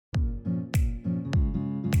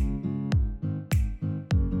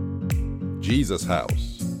Jesus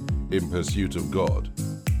House, in pursuit of God,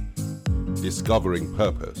 discovering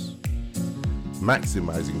purpose,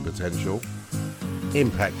 maximizing potential,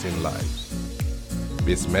 impacting lives.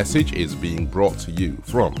 This message is being brought to you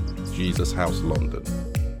from Jesus House London.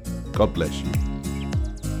 God bless you.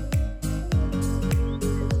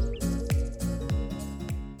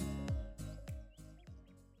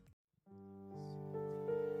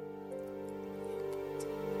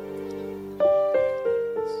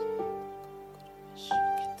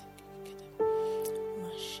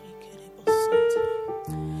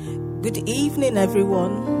 Good evening,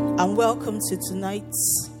 everyone, and welcome to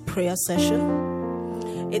tonight's prayer session.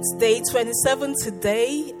 It's day 27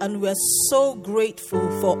 today, and we're so grateful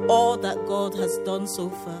for all that God has done so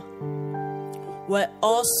far. We're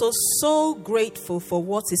also so grateful for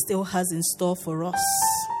what He still has in store for us.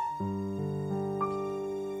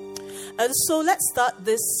 And so let's start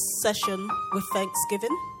this session with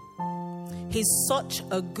thanksgiving. He's such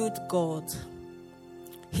a good God.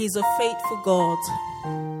 He's a faithful God.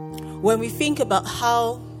 When we think about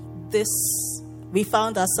how we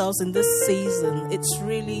found ourselves in this season, it's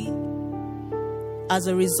really as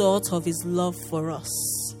a result of His love for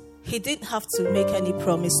us. He didn't have to make any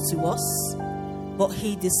promise to us, but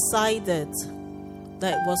He decided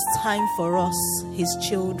that it was time for us, His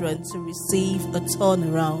children, to receive a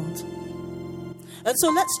turnaround. And so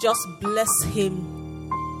let's just bless Him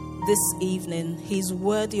this evening. He's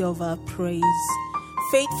worthy of our praise.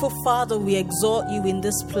 Faithful Father, we exhort you in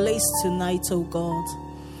this place tonight, O God.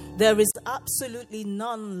 There is absolutely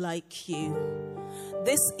none like you.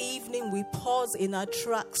 This evening we pause in our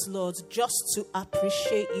tracks, Lord, just to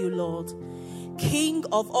appreciate you, Lord. King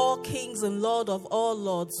of all kings and Lord of all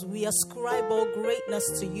lords, we ascribe all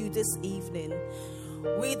greatness to you this evening.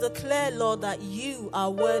 We declare, Lord, that you are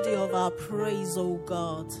worthy of our praise, O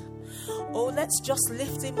God. Oh, let's just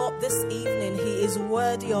lift Him up this evening. He is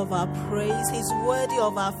worthy of our praise. He's worthy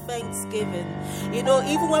of our thanksgiving. You know,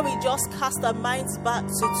 even when we just cast our minds back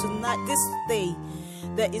to tonight, this day,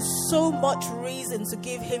 there is so much reason to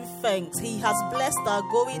give Him thanks. He has blessed our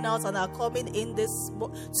going out and our coming in this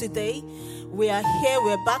today. We are here,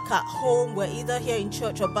 we're back at home. We're either here in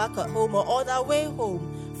church or back at home or on our way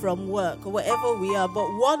home from work or wherever we are. But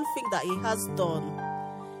one thing that He has done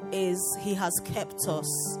is He has kept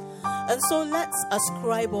us. And so let's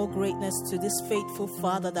ascribe all greatness to this faithful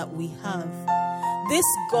Father that we have. This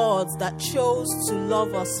God that chose to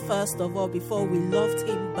love us first of all before we loved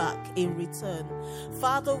Him back in return.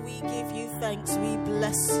 Father, we give you thanks. We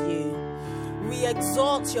bless you. We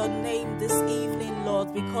exalt your name this evening,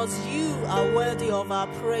 Lord, because you are worthy of our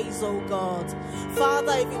praise, O God.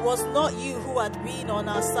 Father, if it was not you who had been on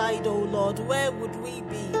our side, O Lord, where would we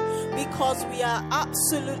be? Because we are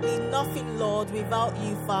absolutely nothing, Lord, without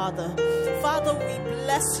you, Father. Father, we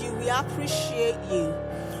bless you. We appreciate you.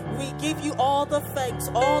 We give you all the thanks,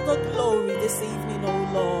 all the glory this evening,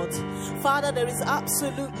 O Lord. Father, there is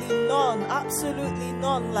absolutely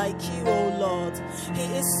none like you, O Lord. He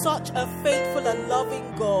is such a faithful and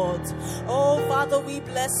loving God. Oh, Father, we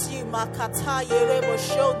bless you. Makata yerebo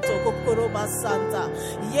shonto kokoroba santa.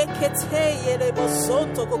 Yekete yerebo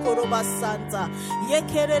sonto kokoroba santa.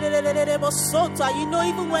 Yekererererebo sonto. You know,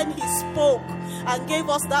 even when He spoke and gave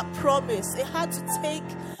us that promise, it had to take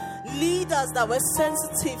leaders that were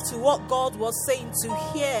sensitive to what God was saying to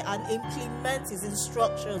hear and implement His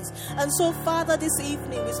instructions. And so, Father, this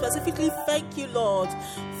evening we specifically thank you, Lord,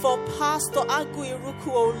 for Pastor Agu Iruku,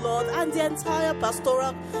 O Lord, and the entire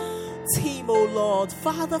pastoral team, O Lord.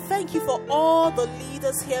 Father, thank you for all the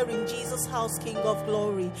leaders here in Jesus House, King of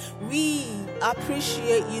Glory. We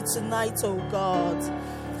appreciate you tonight, O God.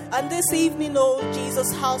 And this evening, O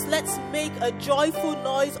Jesus House, let's make a joyful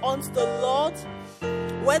noise unto the Lord.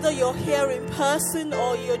 Whether you're here in person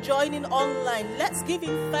or you're joining online, let's give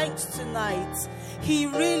Him thanks tonight. He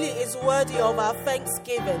really is worthy of our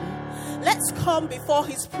thanksgiving. Let's come before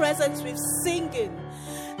His presence with singing.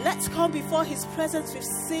 Let's come before His presence with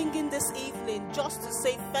singing this evening just to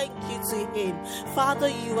say thank you to Him. Father,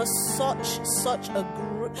 you are such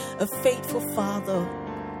a faithful Father.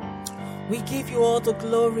 We give you all the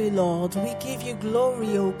glory, Lord. We give you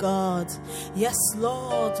glory, O God. Yes,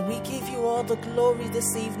 Lord, we give you all the glory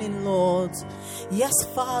this evening, Lord. Yes,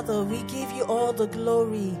 Father, we give you all the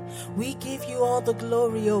glory. We give you all the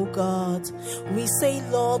glory, O God. We say,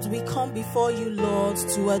 Lord, we come before you, Lord,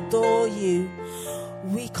 to adore you.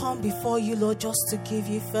 We come before you, Lord, just to give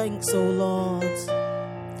you thanks, O Lord.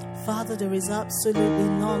 Father, there is absolutely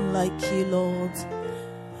none like you, Lord.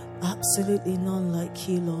 Absolutely none like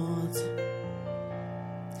you, Lord.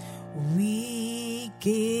 We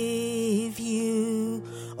give you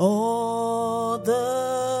all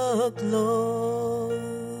the glory.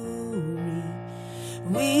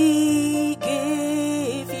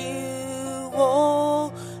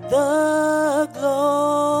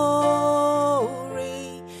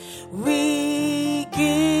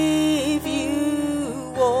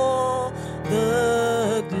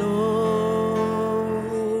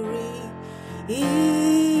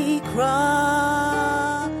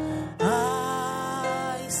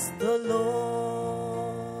 the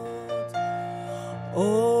Lord.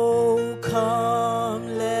 Oh,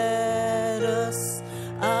 come, let us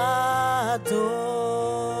adore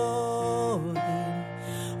him.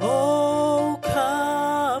 Oh,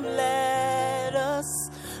 come, let us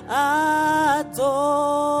adore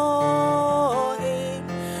him.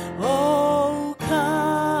 Oh,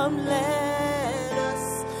 come, let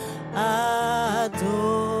us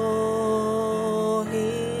adore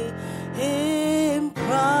him. Praise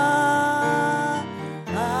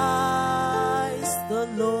the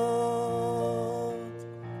Lord,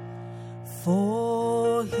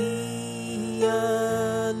 for he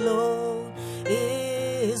alone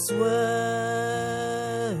is worthy.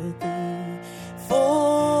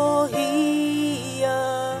 For he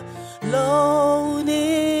alone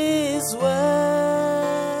is worthy.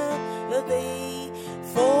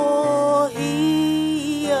 For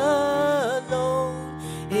he alone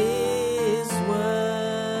is worthy.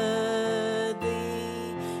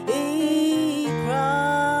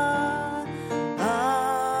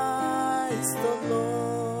 Praise the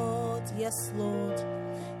Lord. Yes, Lord,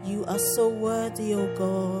 you are so worthy, O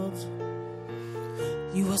God.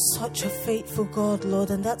 You are such a faithful God,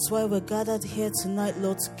 Lord, and that's why we're gathered here tonight,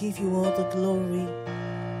 Lord, to give you all the glory.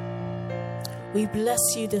 We bless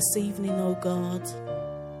you this evening, O God.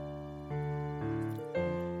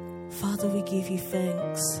 Father, we give you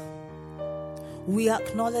thanks. We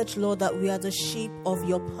acknowledge, Lord, that we are the sheep of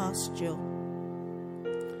your pasture.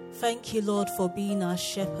 Thank you, Lord, for being our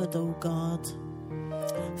shepherd, O God.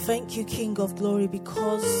 Thank you, King of glory,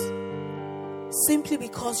 simply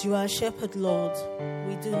because you are a shepherd, Lord,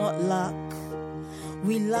 we do not lack.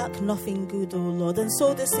 We lack nothing good, O Lord. And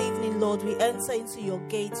so this evening, Lord, we enter into your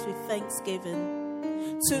gates with thanksgiving.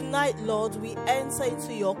 Tonight, Lord, we enter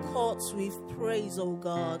into your courts with praise, O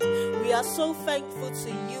God. We are so thankful to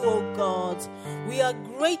you, O God. We are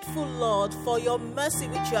grateful, Lord, for your mercy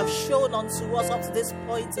which you have shown unto us up to this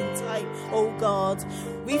point in time, O God.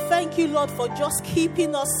 We thank you, Lord, for just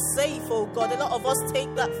keeping us safe, O God. A lot of us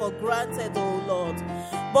take that for granted, O Lord.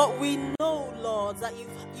 But we know, Lord, that you've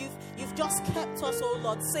just kept us, oh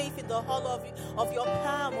Lord, safe in the hollow of your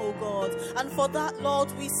palm, oh God. And for that,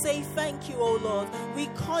 Lord, we say thank you, oh Lord. We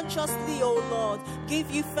consciously, oh Lord,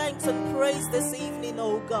 give you thanks and praise this evening,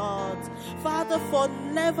 oh God. Father, for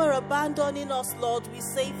never abandoning us, Lord, we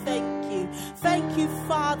say thank you. Thank you,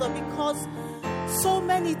 Father, because so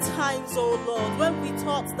many times, oh Lord, when we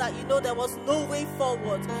thought that, there was no way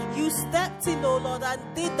forward, you stepped in, oh Lord, and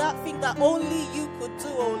did that thing that only you could do,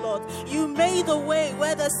 oh Lord. You made a way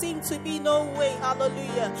where there seemed to be no way.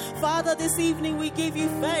 Hallelujah. Father, this evening we give you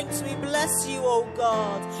thanks. We bless you, oh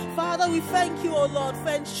God. Father, we thank you, oh Lord, for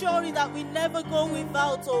ensuring that we never go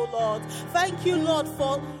without, oh Lord. Thank you, Lord,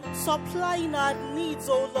 for supplying our needs,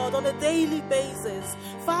 oh Lord, on a daily basis.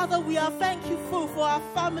 Father, we are thankful for our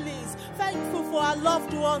families, thankful for our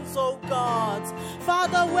loved ones, oh God.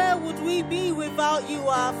 Father, where would we be without you,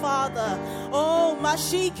 our Father? Oh,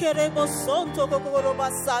 Mashike Rebo Sonto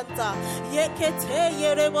Kokoroba Santa. Yekete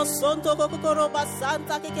Yerebo Sonto Kokoroba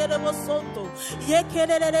Santa Kekerebo Sonto.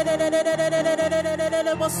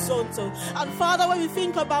 Yekerebo Sonto. And Father, when we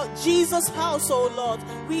think about Jesus' house, oh Lord,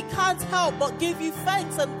 we can't help but give you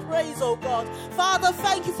thanks and praise, oh God. Father,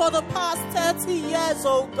 thank you for the past 30 years,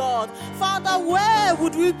 oh God. Father, where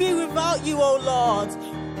would we be without you, oh Lord?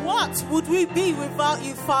 What would we be without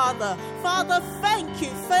you, Father? Father, thank you,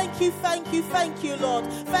 Lord.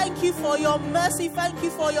 Thank you for your mercy. Thank you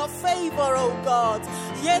for your favor, oh God.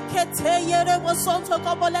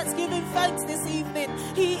 Let's give him thanks this evening.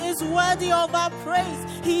 He is worthy of our praise.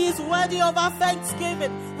 He is worthy of our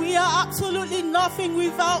thanksgiving. We are absolutely nothing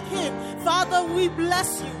without him. Father, we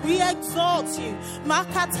bless you. We exalt you.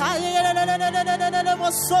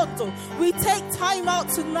 We take time out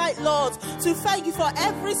tonight, Lord, to thank you for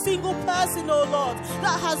every single person, oh Lord,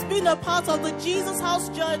 that has been a part of the Jesus House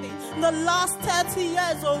journey in the last 30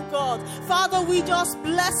 years, oh God. Father, we just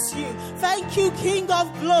bless you. Thank you, King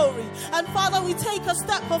of glory. And Father, we take a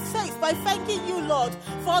step of faith by thanking you, Lord,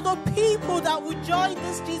 for the people that will join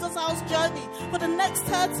this Jesus House journey for the next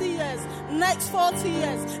 30 years, next 40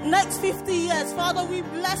 years, next 50 years. Father, we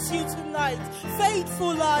bless you tonight.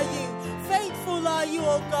 Faithful are you. Faithful are you,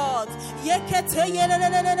 O God.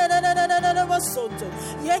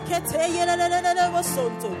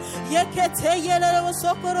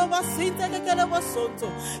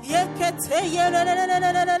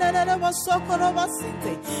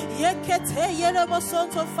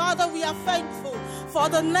 Father, we are thankful for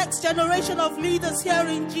the next generation of leaders here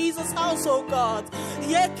in Jesus' house, oh God.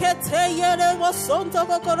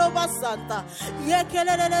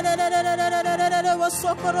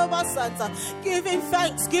 Give him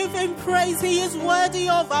thanks, give him praise. He is worthy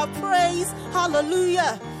of our praise.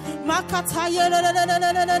 Hallelujah.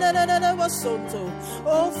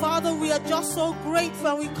 Oh Father, we are just so grateful,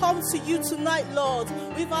 and we come to you tonight, Lord,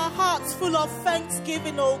 with our hearts full of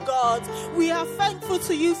thanksgiving, oh God. We are thankful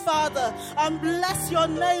to you, Father, and bless your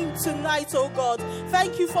name tonight, oh God.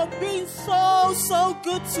 Thank you for being so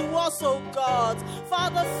good to us, oh God.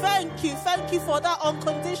 Father, thank you for that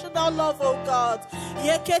unconditional love, oh God.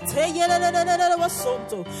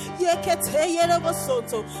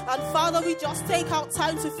 And Father, we just take out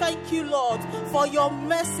time to thank you, Lord, for your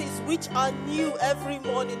mercies which are new every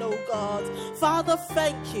morning, oh God. Father,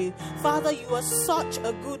 thank you. Father, you are such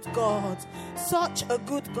a good God. Such a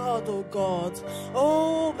good God, oh God.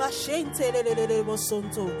 Oh,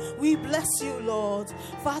 we bless you, Lord.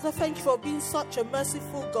 Father, thank you for being such a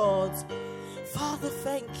merciful God. Father,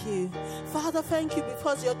 thank you. Father, thank you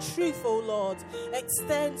because your truth, oh Lord,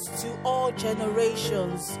 extends to all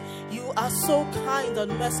generations. You are so kind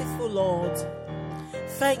and merciful, Lord.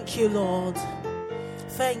 Thank you, Lord.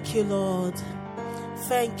 Thank you, Lord.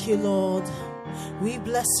 Thank you, Lord. We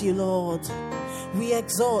bless you, Lord. We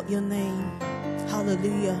exalt your name.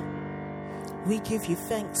 Hallelujah. We give you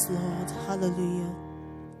thanks, Lord. Hallelujah.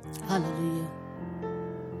 Hallelujah.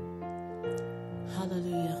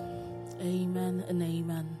 Hallelujah. Amen and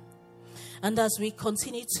amen. And as we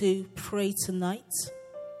continue to pray tonight,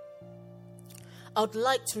 I would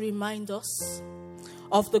like to remind us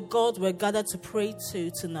of the God we're gathered to pray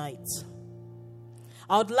to tonight.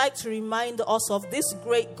 I would like to remind us of this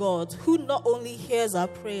great God who not only hears our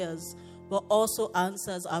prayers, but also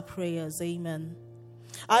answers our prayers. Amen.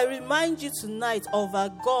 I remind you tonight of our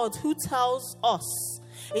God who tells us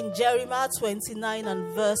in Jeremiah 29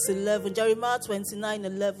 and verse 11. Jeremiah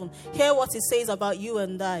 29:11. Hear what it says about you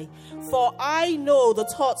and I. For I know the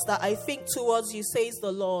thoughts that I think towards you, says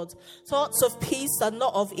the Lord. Thoughts of peace and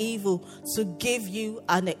not of evil, to give you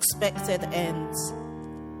an expected end.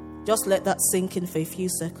 Just let that sink in for a few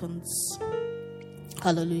seconds.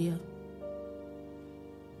 Hallelujah.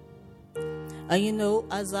 And you know,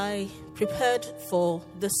 as I prepared for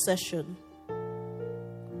this session,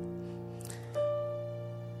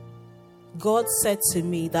 God said to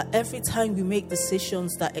me that every time we make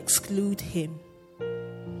decisions that exclude him,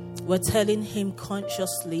 we're telling him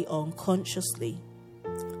consciously or unconsciously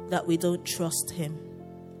that we don't trust him.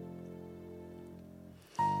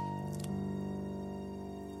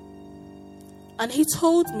 And he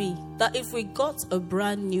told me that if we got a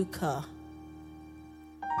brand new car,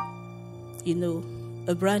 you know,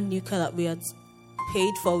 a brand new car that we had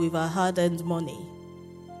paid for with our hard-earned money,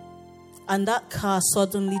 and that car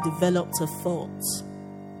suddenly developed a fault,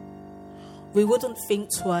 we wouldn't think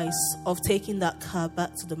twice of taking that car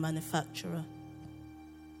back to the manufacturer.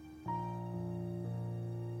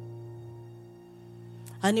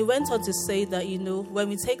 And he went on to say that, you know, when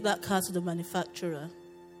we take that car to the manufacturer,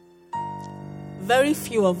 very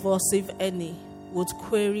few of us, if any, would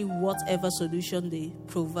query whatever solution they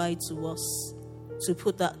provide to us to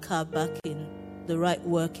put that car back in the right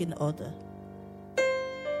working order.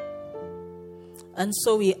 And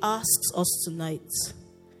so he asks us tonight,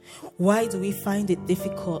 why do we find it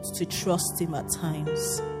difficult to trust him at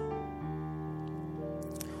times?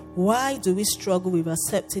 Why do we struggle with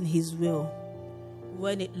accepting his will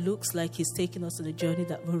when it looks like he's taking us on a journey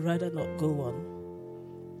that we'd rather not go on?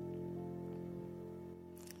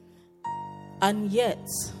 And yet,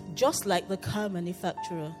 just like the car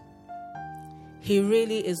manufacturer, he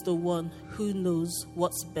really is the one who knows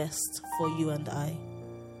what's best for you and I.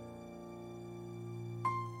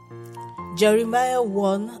 Jeremiah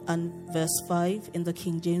 1 and verse 5 in the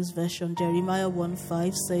King James Version, Jeremiah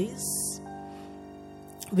 1:5 says,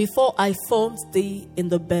 before I formed thee in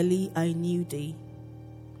the belly, I knew thee.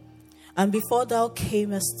 And before thou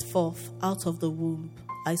camest forth out of the womb,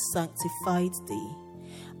 I sanctified thee,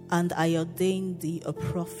 and I ordained thee a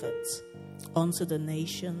prophet unto the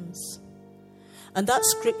nations. And that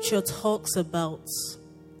scripture talks about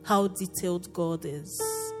how detailed God is.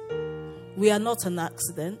 We are not an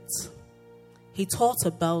accident. He thought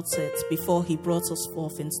about it before he brought us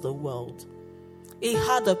forth into the world. He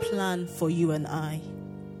had a plan for you and I.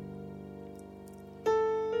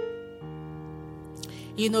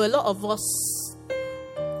 You know, a lot of us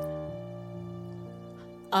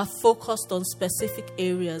are focused on specific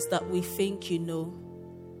areas that we think, you know,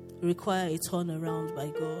 require a turnaround by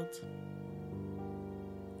God.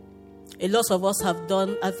 A lot of us have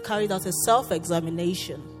carried out a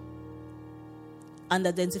self-examination and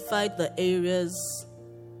identified the areas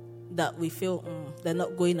that we feel they're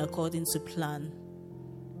not going according to plan.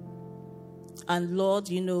 And Lord,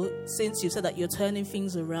 since you said that you're turning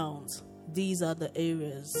things around, these are the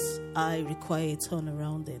areas I require a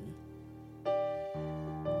turnaround in.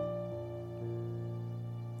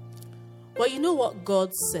 But you know what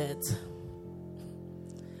God said?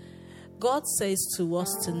 God says to us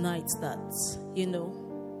tonight that,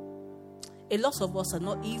 a lot of us are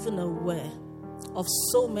not even aware of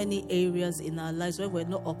so many areas in our lives where we're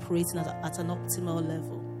not operating at an optimal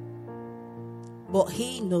level. But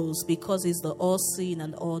He knows, because He's the all-seeing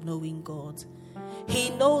and all-knowing God. He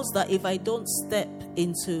knows that if I don't step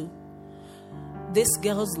into this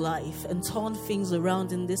girl's life and turn things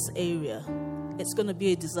around in this area, it's going to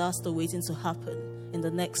be a disaster waiting to happen in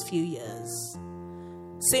the next few years.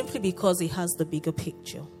 Simply because He has the bigger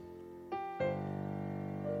picture.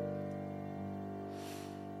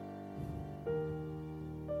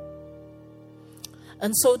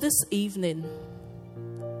 And so this evening,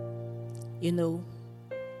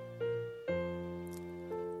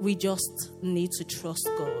 we just need to trust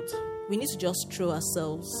God. We need to just throw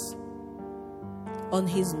ourselves on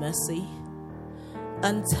His mercy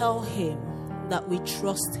and tell Him that we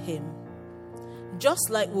trust Him. Just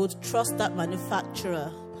like we would trust that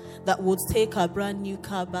manufacturer that would take our brand new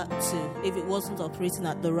car back to if it wasn't operating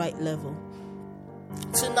at the right level.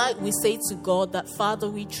 Tonight we say to God that, Father,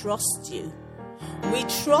 we trust You. We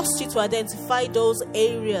trust You to identify those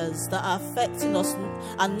areas that are affecting us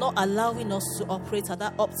and not allowing us to operate at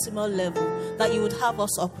that optimal level that You would have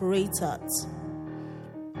us operate at.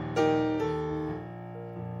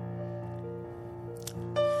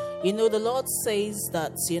 The Lord says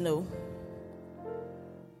that,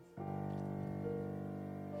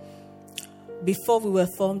 before we were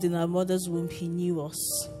formed in our mother's womb, He knew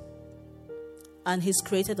us. And He's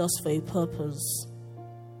created us for a purpose.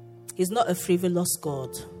 He's not a frivolous God.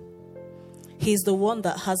 He's the one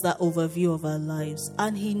that has that overview of our lives.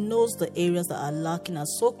 And He knows the areas that are lacking are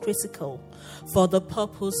so critical for the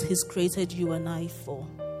purpose He's created you and I for.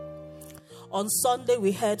 On Sunday,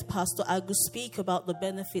 we heard Pastor Agu speak about the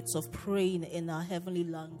benefits of praying in our heavenly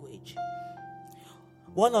language.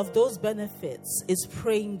 One of those benefits is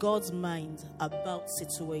praying God's mind about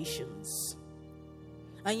situations.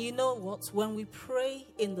 And you know what? When we pray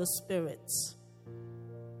in the Spirit,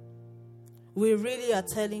 we really are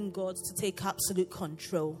telling God to take absolute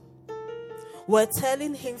control. We're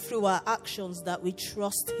telling Him through our actions that we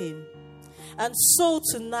trust Him. And so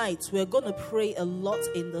tonight, we're going to pray a lot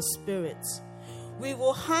in the Spirit. We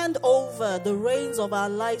will hand over the reins of our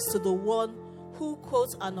lives to the one who,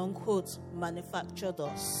 quote and unquote, manufactured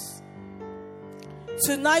us.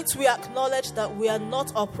 Tonight, we acknowledge that we are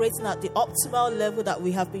not operating at the optimal level that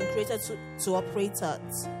we have been created to operate at.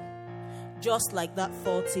 Just like that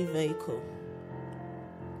faulty vehicle.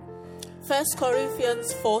 1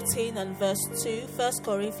 Corinthians 14 and verse 2. 1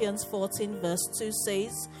 Corinthians 14 verse 2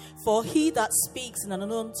 says, For he that speaks in an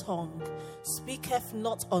unknown tongue speaketh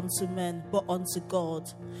not unto men, but unto God.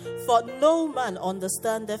 For no man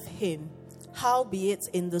understandeth him, howbeit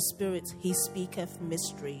in the Spirit he speaketh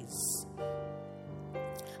mysteries.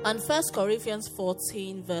 And 1 Corinthians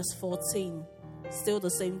 14 verse 14, still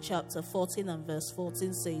the same chapter, 14 and verse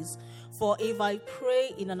 14 says, For if I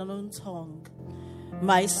pray in an unknown tongue,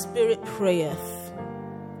 my spirit prayeth,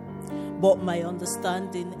 but my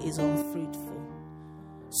understanding is unfruitful.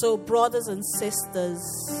 So brothers and sisters,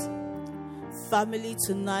 family,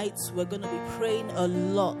 tonight we're going to be praying a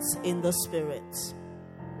lot in the Spirit.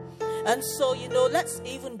 And so, let's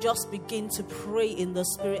even just begin to pray in the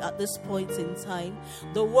Spirit at this point in time.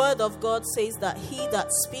 The Word of God says that he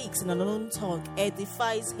that speaks in an unknown tongue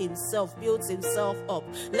edifies himself, builds himself up.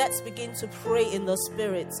 Let's begin to pray in the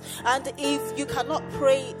Spirit. And if you cannot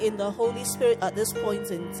pray in the Holy Spirit at this point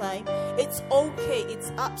in time, it's okay. It's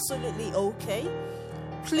absolutely okay.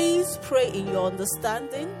 Please pray in your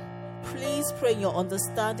understanding. Please pray in your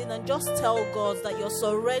understanding and just tell God that you're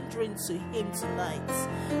surrendering to Him tonight.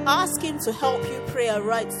 Ask Him to help you pray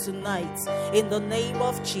aright tonight in the name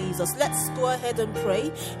of Jesus. Let's go ahead and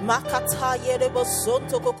pray.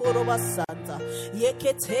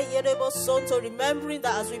 Remembering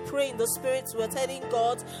that as we pray in the Spirit, we're telling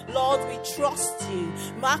God, Lord, we trust You.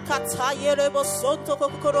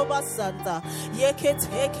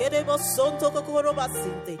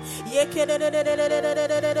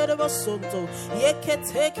 sonto.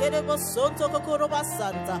 Yekete kerebo sonto kokoroba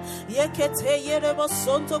santa. Yekete yerebo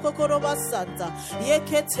sonto kokoroba santa.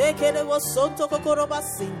 Yekete kerebo sonto kokoroba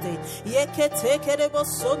sinte. Yekete kerebo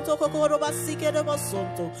sonto kokoroba sikerebo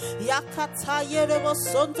sonto. Yakata yerebo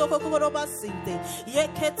sonto kokoroba sinte.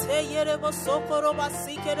 Yekete yerebo sokoroba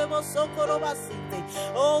sikerebo sokoroba sinte.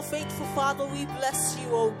 Oh, faithful Father, we bless you,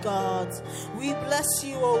 oh God. We bless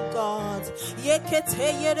you, oh God.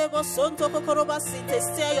 Yekete yerebo sonto kokoroba sinte.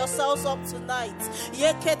 Stir yourselves up tonight.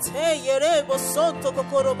 Yekete yerebo sonto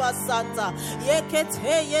kokoroba santa.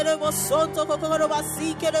 Yekete yerebo sonto kokoroba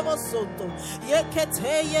sikerebo sonto.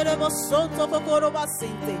 Yekete yerebo sonto kokoroba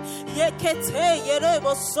sinte. Yekete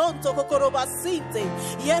yerebo sonto kokoroba sinte.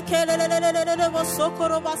 Yekelelelelelebo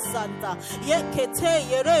sokoroba santa. Yekete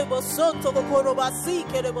yerebo sonto kokoroba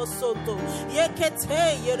sikerebo sonto.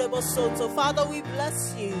 Yekete yerebo sonto. Father, we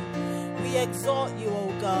bless you. We exalt you,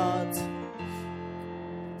 O God.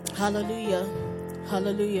 Hallelujah.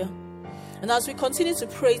 Hallelujah. And as we continue to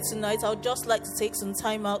pray tonight, I would just like to take some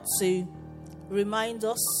time out to remind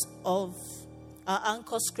us of our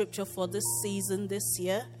anchor scripture for this season, this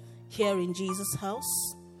year, here in Jesus'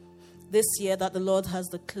 house. This year that the Lord has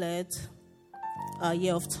declared our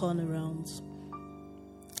year of turnaround.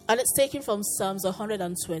 And it's taken from Psalms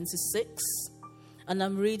 126. And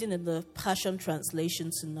I'm reading in the Passion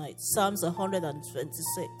Translation tonight. Psalms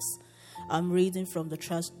 126. I'm reading from the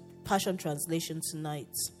Passion Translation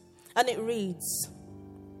tonight. And it reads,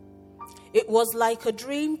 "It was like a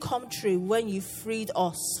dream come true when you freed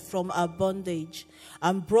us from our bondage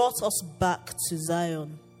and brought us back to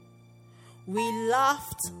Zion. We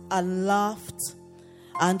laughed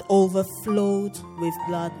and overflowed with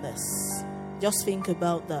gladness." Just think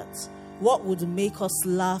about that. What would make us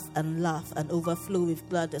laugh and overflow with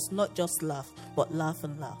gladness? Not just laugh, but laugh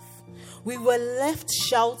and laugh. We were left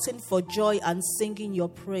shouting for joy and singing your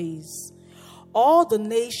praise. All the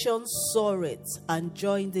nations saw it and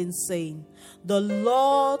joined in saying, "The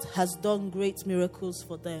Lord has done great miracles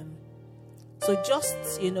for them." So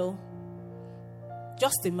just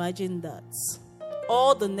imagine that.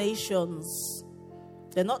 All the nations,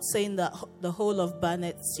 they're not saying that the whole of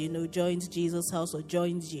Barnet, joined Jesus' house or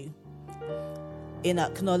joined you in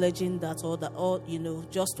acknowledging that, or that all,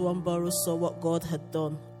 just one borough saw what God had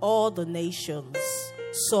done. All the nations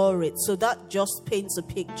saw it. So that just paints a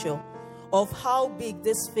picture of how big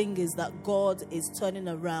this thing is that God is turning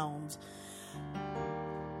around.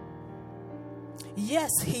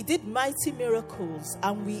 Yes, he did mighty miracles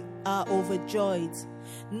and we are overjoyed.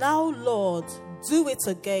 Now, Lord, do it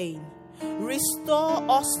again. Restore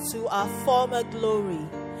us to our former glory.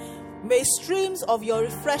 May streams of your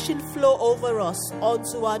refreshing flow over us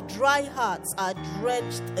until our dry hearts are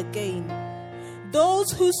drenched again.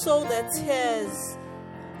 Those who sow their tears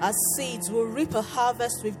as seeds will reap a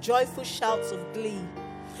harvest with joyful shouts of glee.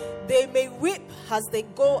 They may weep as they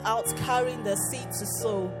go out carrying their seed to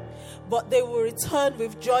sow, but they will return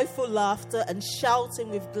with joyful laughter and shouting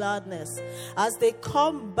with gladness as they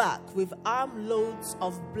come back with armloads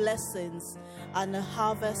of blessings and a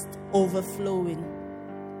harvest overflowing.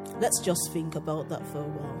 Let's just think about that for a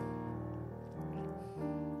while.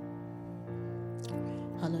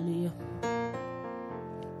 Hallelujah.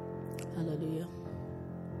 Hallelujah.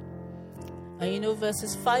 And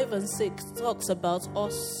verses 5 and 6 talks about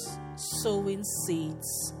us sowing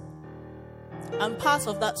seeds. And part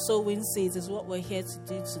of that sowing seeds is what we're here to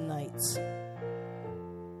do tonight.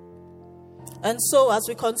 And so as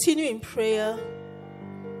we continue in prayer,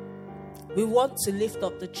 we want to lift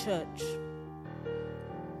up the church.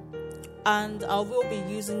 And I will be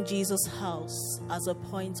using Jesus' house as a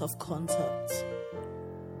point of contact.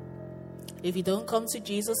 If you don't come to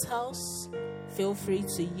Jesus' house, feel free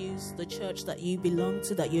to use the church that you belong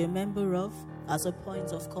to, that you're a member of, as a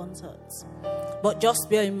point of contact. But just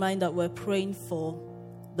bear in mind that we're praying for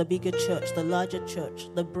the bigger church, the larger church,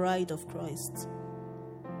 the bride of Christ.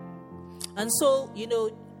 And so,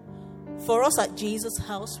 for us at Jesus'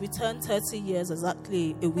 house, we turned 30 years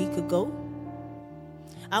exactly a week ago.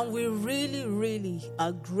 And we really, really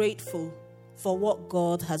are grateful for what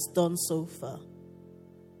God has done so far.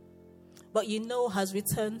 But as we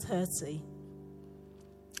turn 30,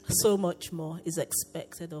 so much more is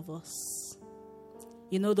expected of us.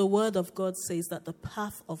 The word of God says that the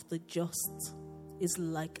path of the just is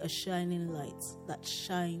like a shining light that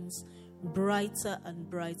shines brighter and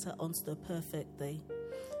brighter onto the perfect day.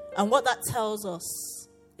 And what that tells us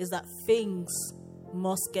is that things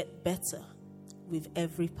must get better with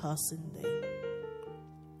every passing day.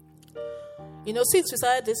 Since we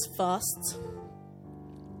started this fast,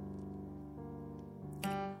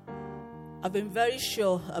 I've been very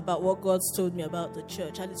sure about what God's told me about the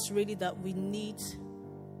church, and it's really that we need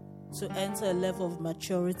to enter a level of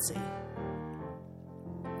maturity.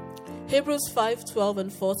 Hebrews 5:12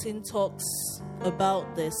 and 14 talks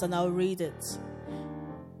about this, and I'll read it.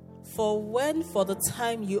 For when for the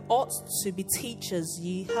time you ought to be teachers,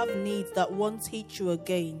 ye have need that one teach you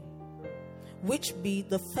again, which be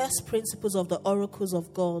the first principles of the oracles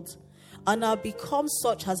of God, and are become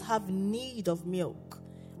such as have need of milk,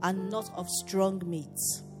 and not of strong meat.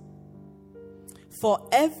 For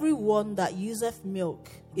everyone that useth milk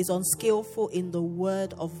is unskillful in the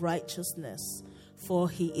word of righteousness, for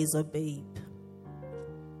he is a babe.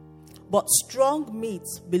 But strong meat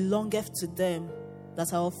belongeth to them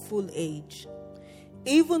that are of full age,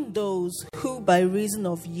 even those who by reason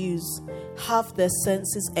of use have their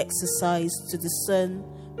senses exercised to discern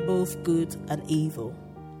both good and evil.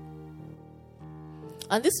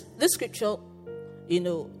 And this scripture,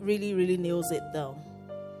 really, really nails it down.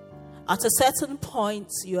 At a certain point,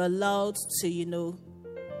 you're allowed to,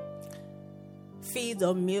 feed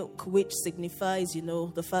on milk, which signifies,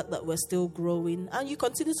 the fact that we're still growing. And you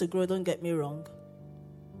continue to grow, don't get me wrong.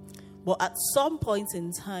 But at some point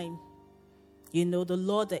in time, the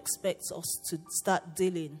Lord expects us to start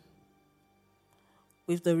dealing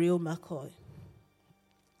with the real McCoy.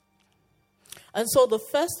 And so the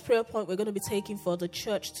first prayer point we're going to be taking for the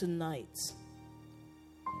church tonight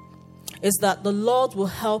is that the Lord will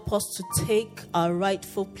help us to take our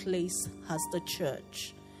rightful place as the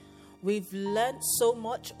church. We've learned so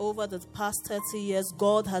much over the past 30 years.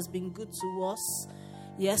 God has been good to us.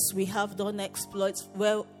 Yes, we have done exploits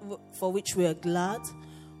for which we are glad.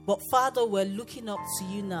 But Father, we're looking up to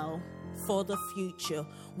you now for the future.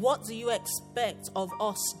 What do you expect of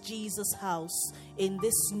us, Jesus House, in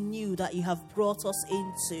this new that you have brought us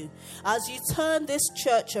into? As you turn this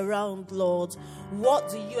church around, Lord, what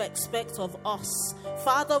do you expect of us?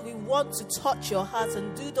 Father, we want to touch your heart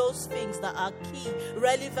and do those things that are key,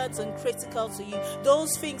 relevant and critical to you,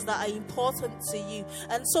 those things that are important to you.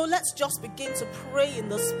 And so let's just begin to pray in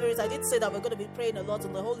the Spirit. I did say that we're going to be praying a lot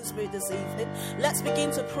in the Holy Spirit this evening. Let's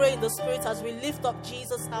begin to pray in the Spirit as we lift up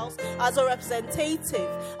Jesus House as a representative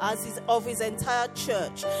of his entire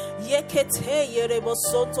church. Yekete yerebo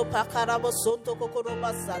sonto pakarabo sonto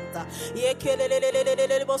kokoroba santa.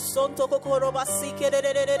 Yekelelelelelelebo sonto kokoroba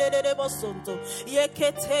sikelelelelelebo sonto.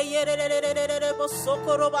 Yekete yerelelelelelebo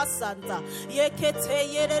sokoroba santa. Yekete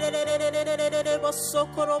yerelelelelelebo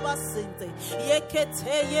sokoroba sinte.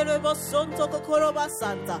 Yekete yerebo sonto kokoroba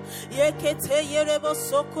santa. Yekete yerebo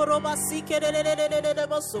sokoroba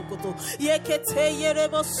sikelelelelelebo sokoto. Yekete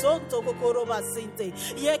yerebo sonto kokoroba sinte.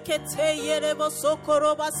 Yekete yerebo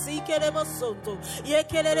sokoroba sikerebo sonto.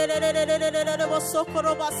 Yekelelelelelelebo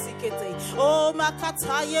sokoroba sikete. Oh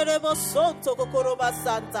makata yerebo sonto kokoroba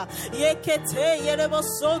santa. Yekete yerebo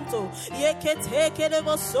sonto. Yekete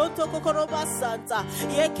kerebo sonto kokoroba santa.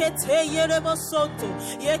 Yekete yerebo sonto.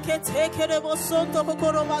 Yekete kerebo sonto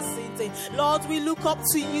kokoroba sinte. Lord, we look up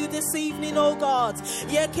to you this evening, oh God.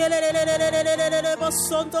 Yekelelelelelelebo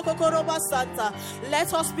sonto kokoroba santa.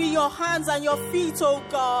 Let us be your hands and your feet, oh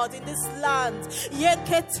God, in this land.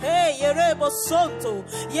 Yekete yerebo sonto.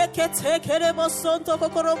 Yekete kerebo sonto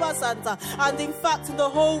kokoroba santa. And in fact, in the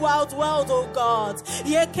whole wide world, oh God.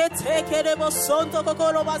 Yekete kerebo sonto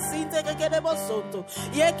kokoroba sinte kerebo sonto.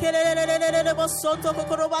 Yekelelelelelebo sonto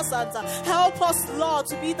kokoroba santa. Help us, Lord,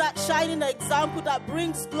 to be that shining example that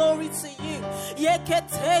brings glory to you.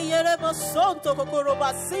 Yekete yerebo sonto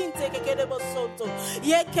kokoroba sinte kerebo sonto.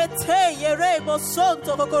 Yekete yerebo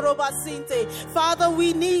sonto kokoroba sinte. Father,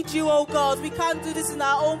 we need you, oh God. We can't do this in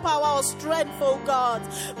our own power or strength, oh God.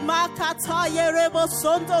 Makata yerebo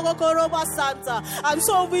sonto kokoroba santa. And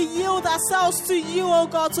so we yield ourselves to you, oh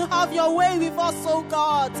God, to have your way with us, oh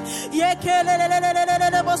God.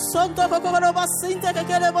 Yekelelelelelelebo sonto kokoroba sinte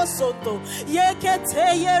kerebo sonto.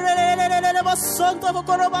 Yekete yerelelelelebo sonto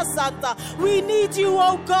kokoroba santa. We need you,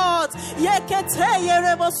 oh God. Yekete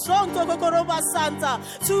yerebo sonto kokoroba santa.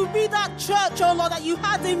 To be that church, oh Lord, that you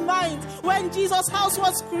had in mind when Jesus' house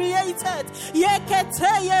was created.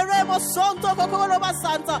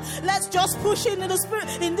 Let's just push in the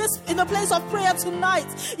Spirit in the place of prayer tonight.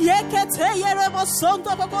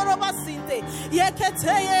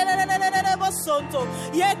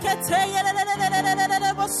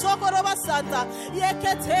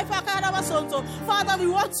 Father, we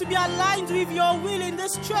want to be aligned with your will in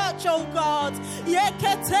this church, oh God.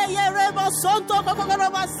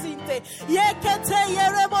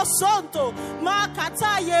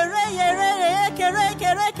 Makata yere yere kere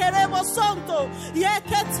kere kere sonto.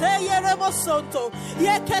 Yekete yere sonto.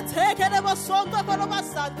 Yekete kere sonto koroba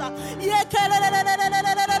santa. Yekele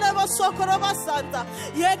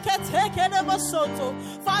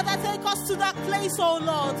Father, take us to that place, oh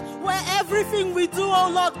Lord, where everything we do, oh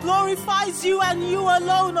Lord, glorifies you and you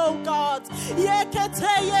alone, oh God.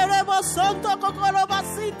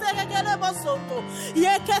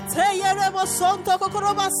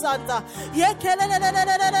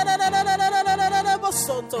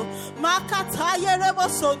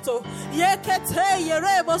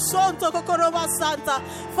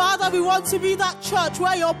 Father, we want to be that church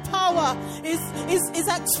where your power is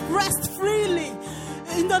expressed freely.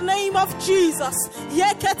 In the name of Jesus,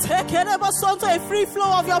 a free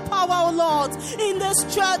flow of your power, oh Lord, in this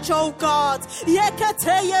church, oh God.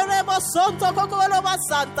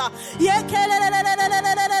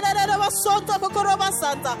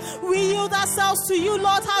 We yield ourselves to you,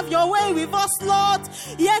 Lord. Have your way with us, Lord.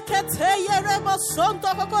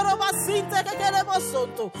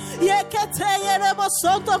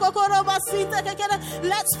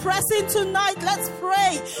 Let's press in tonight. Let's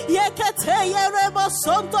pray.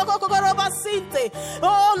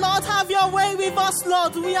 Oh Lord, have your way with us,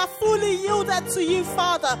 Lord. We are fully yielded to you,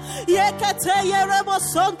 Father.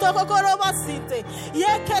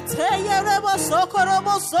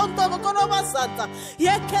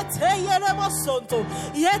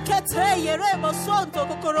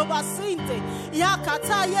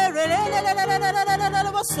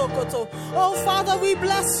 Oh Father, we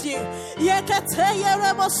bless you.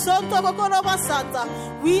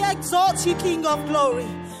 We exalt you, King of glory.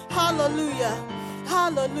 Hallelujah.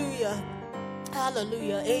 Hallelujah.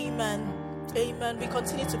 Hallelujah. Amen. Amen. We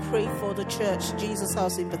continue to pray for the church, Jesus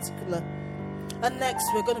House in particular. And next,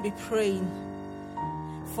 we're going to be praying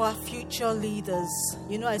for our future leaders.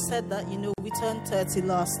 You know, I said that, we turned 30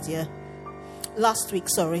 last week.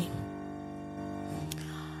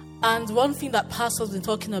 And one thing that Pastor's been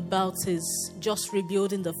talking about is just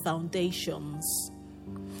rebuilding the foundations.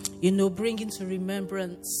 Bringing to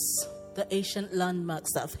remembrance the ancient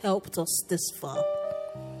landmarks that have helped us this far.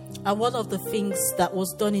 And one of the things that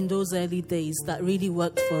was done in those early days that really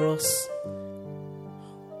worked for us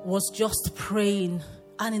was just praying.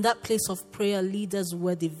 And in that place of prayer, leaders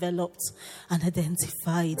were developed and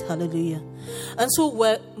identified. Hallelujah. And so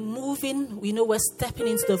we're moving, we're stepping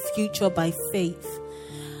into the future by faith.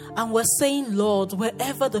 And we're saying, Lord,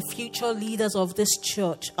 wherever the future leaders of this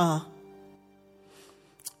church are,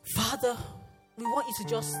 Father, we want you to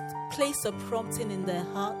just place a prompting in their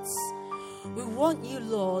hearts. We want you,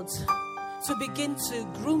 Lord, to begin to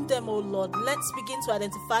groom them, oh Lord. Let's begin to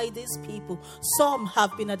identify these people. Some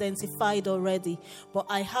have been identified already, but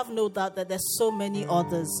I have no doubt that there's so many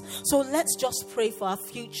others. So let's just pray for our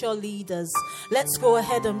future leaders. Let's go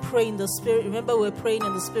ahead and pray in the Spirit. Remember, we're praying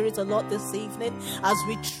in the Spirit a lot this evening as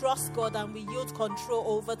we trust God and we yield control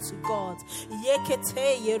over to God.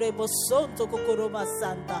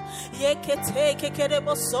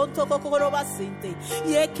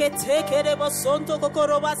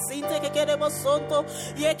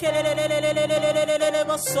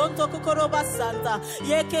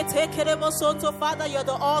 Father, you're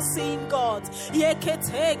the all-seeing God,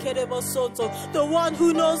 the one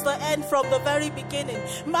who knows the end from the very beginning.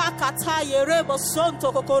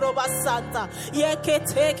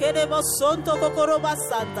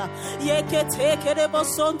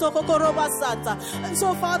 And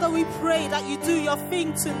so, Father, we pray that you do your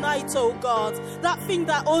thing tonight, oh God, that thing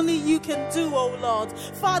that only you can do, oh Lord.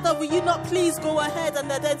 Father, will you not please go ahead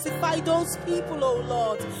and identify those people, oh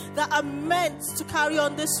Lord, that are meant to carry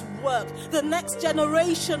on this work, the next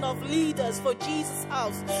generation of leaders for Jesus'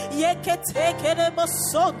 house.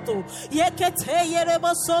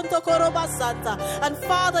 And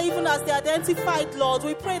Father, even as they identified, Lord,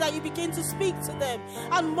 we pray that you begin to speak to them,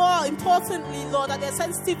 and more importantly, Lord, that they're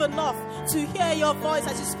sensitive enough to hear your voice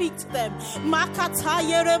as you speak to them.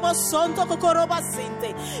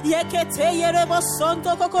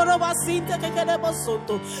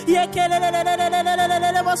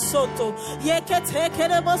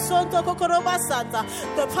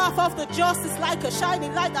 The path of the just is like a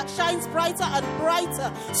shining light that shines brighter and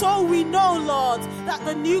brighter. So we know, Lord, that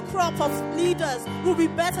the new crop of leaders will be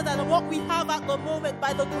better than what we have at the moment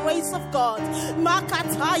by the grace of God. And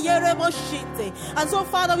so,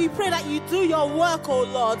 Father, we pray that you do your work, oh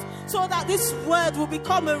Lord, so that this word will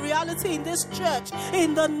become a reality in this church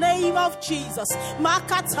in the name of Jesus.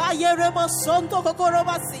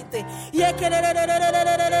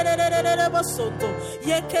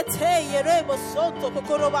 Yekete yerebo sonto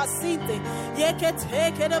kokoroba sinte.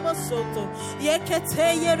 Yekete kerebo sonto.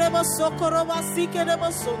 Yekete yerebo sokoroba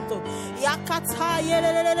sikerebo sonto. Yakata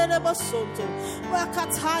yerebo sonto.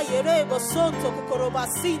 Wakata yerebo sonto kokoroba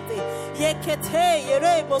sinte. Yekete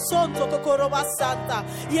yerebo sonto kokoroba santa.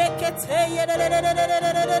 Yekete yerebo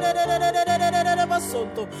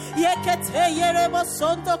sonto. Yekete yerebo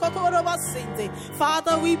sonto kokoroba sinte.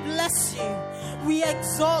 Father, we bless you. We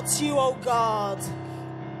exalt you, O God.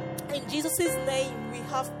 In Jesus' name we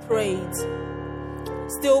have prayed.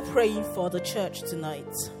 Still praying for the church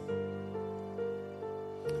tonight.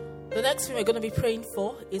 The next thing we're going to be praying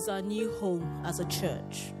for is our new home as a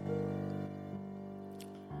church.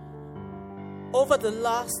 Over the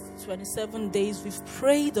last 27 days, we've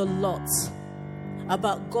prayed a lot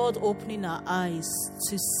about God opening our eyes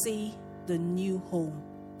to see the new home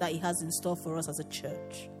that He has in store for us as a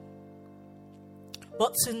church.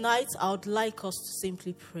 But tonight, I would like us to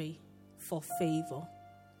simply pray for favor.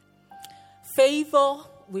 Favor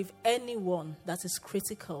with anyone that is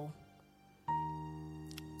critical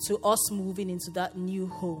to us moving into that new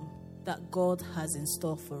home that God has in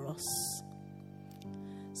store for us.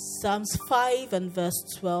 Psalms 5 and verse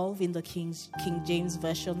 12 in the King James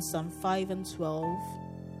Version, Psalm 5 and 12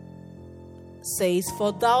 says,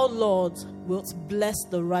 "For thou, Lord, wilt bless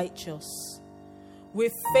the righteous.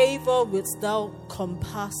 With favor wilt thou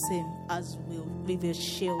compass him as with a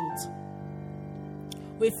shield."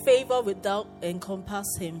 With favor wilt thou encompass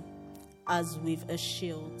him as with a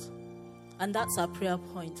shield. And that's our prayer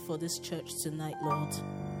point for this church tonight, Lord.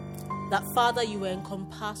 That, Father, you will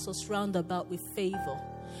encompass us round about with favor.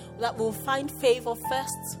 That we'll find favor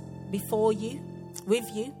first before you, with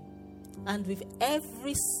you, and with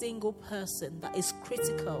every single person that is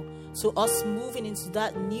critical to us moving into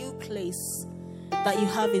that new place that you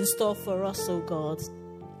have in store for us, oh God.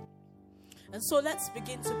 And so let's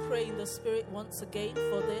begin to pray in the Spirit once again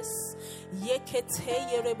for this.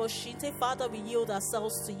 Father, we yield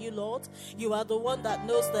ourselves to you, Lord. You are the one that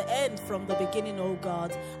knows the end from the beginning, oh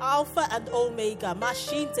God. Alpha and Omega.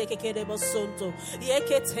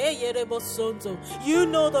 You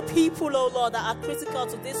know the people, oh Lord, that are critical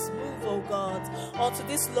to this move, oh God, or to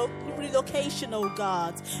this relocation, oh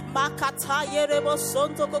God.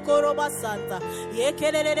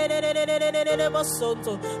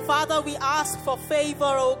 Father, we ask for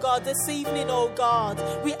favor, oh God, this evening, oh God.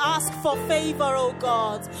 We ask for favor, oh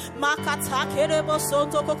God.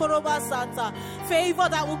 Favor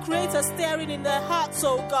that will create a stirring in their hearts,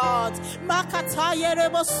 oh God.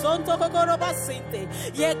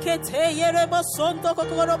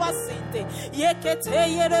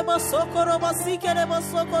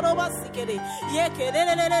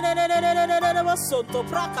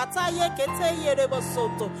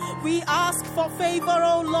 We ask for favor,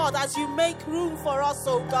 oh Lord, as you make room for us,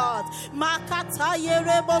 oh God. Makata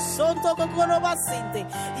yerebo sonto kokoroba sinte.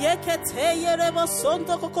 Yekete yerebo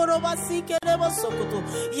sonto kokoroba sike rebo sokoto.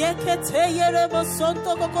 Yekete yerebo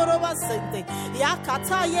sonto kokoroba sinte.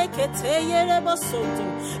 Yakata yekete yerebo sonto.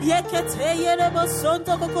 Yekete yerebo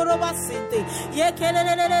sonto kokoroba sinte. Yekele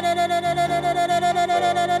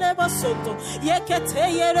sonto. Yekete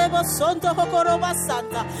yerebo sonto kokoroba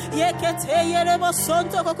santa. Yekete yerebo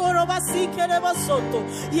sonto kokoroba sike rebo sonto.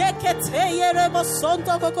 Yekete yerebo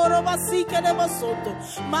sonto kokoroba sike rebo sonto.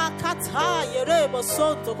 Makata yerebo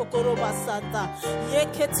sonto kokoroba santa.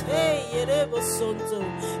 Yekete yerebo sonto.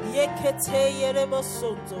 Yekete yerebo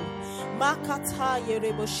sonto. Makata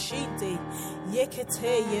yerebo shinte.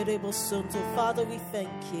 Yekete yerebo sonto. Father, we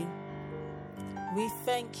thank you. We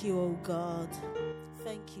thank you, O God.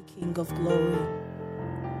 Thank you, King of Glory.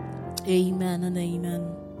 Amen and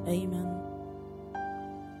amen. Amen.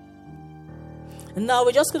 And now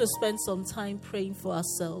we're just going to spend some time praying for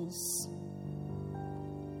ourselves.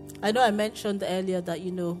 I know I mentioned earlier that,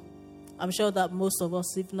 I'm sure that most of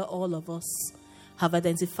us, if not all of us, have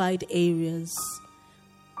identified areas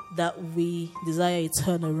that we desire a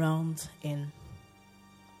turnaround in.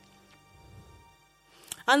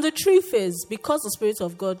 And the truth is, because the Spirit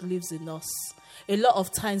of God lives in us, a lot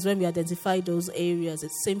of times when we identify those areas,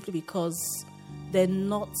 it's simply because they're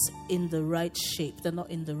not in the right shape, they're not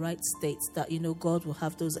in the right state that, God will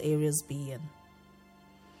have those areas be in.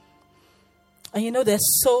 And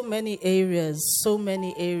there's so many areas.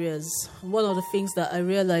 One of the things that I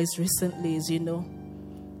realized recently is,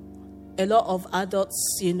 a lot of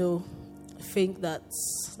adults, think that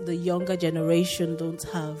the younger generation don't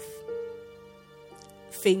have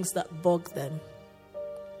things that bug them.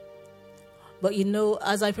 But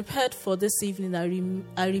as I prepared for this evening,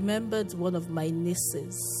 I remembered one of my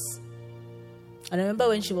nieces. And I remember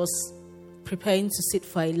when she was preparing to sit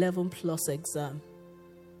for 11 plus exam.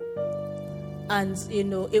 And,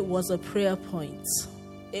 it was a prayer point.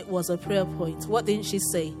 It was a prayer point. What didn't she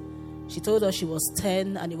say? She told us she was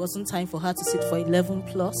 10 and it wasn't time for her to sit for 11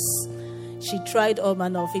 plus. She tried all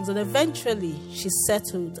manner of things, and eventually she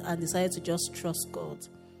settled and decided to just trust God.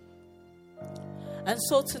 And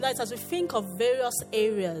so tonight, as we think of various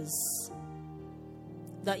areas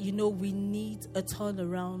that we need a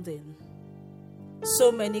turnaround in,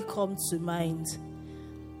 so many come to mind.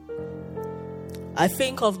 I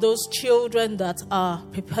think of those children that are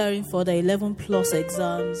preparing for the 11 plus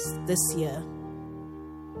exams this year.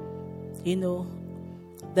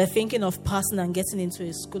 They're thinking of passing and getting into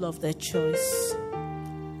a school of their choice.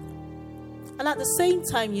 And at the same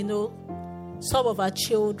time, some of our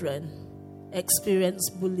children experience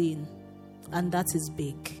bullying, and that is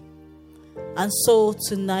big. And so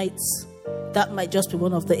tonight, that might just be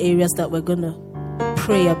one of the areas that we're going to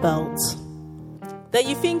pray about. Then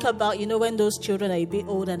you think about, when those children are a bit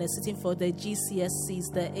older and they're sitting for their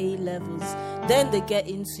GCSEs, their A levels, then they get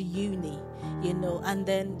into uni. And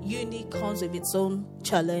then uni comes with its own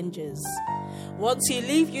challenges. Once you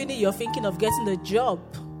leave uni, you're thinking of getting a job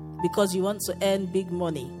because you want to earn big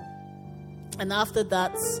money. And after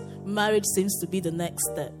that, marriage seems to be the next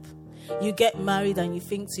step. You get married and you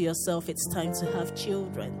think to yourself, it's time to have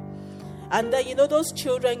children. And then, those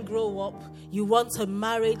children grow up. You want a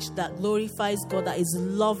marriage that glorifies God, that is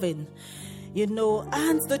loving.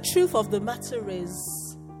 And the truth of the matter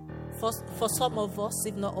is, for some of us,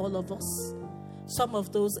 if not all of us, some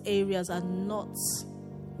of those areas are not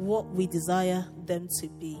what we desire them to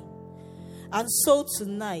be. And so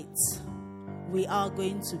tonight, we are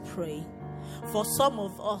going to pray. For some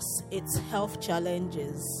of us, it's health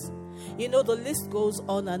challenges. The list goes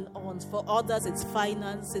on and on. For others, it's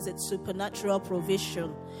finances, it's supernatural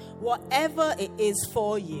provision. Whatever it is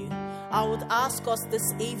for you, I would ask us this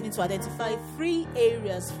evening to identify three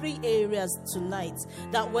areas tonight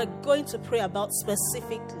that we're going to pray about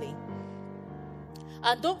specifically.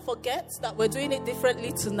 And don't forget that we're doing it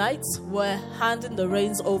differently tonight. We're handing the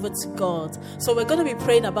reins over to God. So we're going to be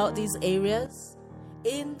praying about these areas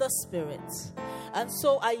in the Spirit. And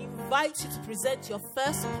so I invite you to present your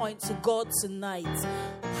first point to God tonight.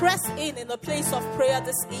 Press in a place of prayer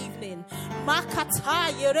this evening.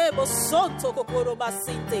 Makata yerebo sonto kokoro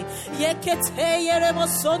basinte. Yekete yerebo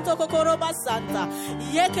sonto kokoro basanta.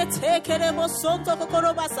 Yekete kerebo sonto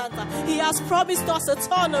kokoro basanta. He has promised us a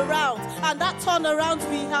turnaround, and that turnaround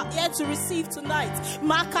we are here to receive tonight.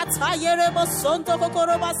 Makata yerebo sonto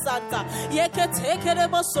kokoro basanta. Yekete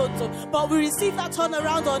kerebo sonto. But we receive that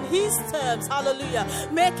turnaround on His terms. Hallelujah.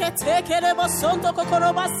 Mekete kerebo sonto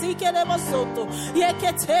kokoro basike kerebo sonto.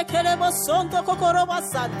 Yekete kerebo sonto kokoro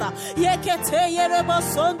basanta. Yekete yerebo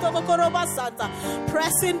sonto kokoro basanta.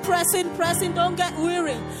 Pressing, don't get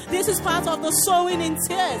weary. This is part of the sowing in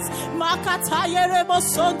tears. Makata yerebo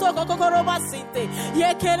sonto kokoro basinte.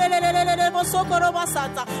 Yekerebo sokoro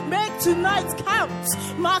basanta. Make tonight count.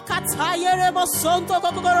 Makata yerebo sonto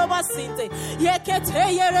kokoro basinte.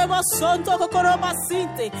 Yekete yerebo sonto kokoro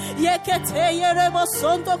basinte. Yekete yerebo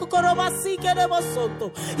sonto kokoro basike kerebo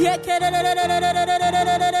sonto. Yekerebo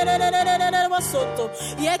sonto.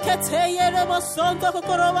 Yekete yerebo sonto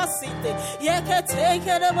kokoro basinte. Yekete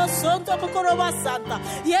kerebo sonto kokoro basanta.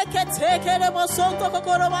 Yekete kerebo sonto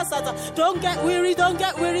kokoro basanta. Don't get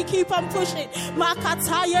weary, keep on pushing.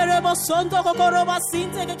 Makata yerebo sonto kokoro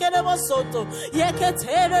basinte kerebo sonto.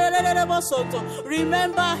 Yekete yerebo sonto.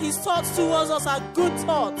 Remember, His thoughts towards us are good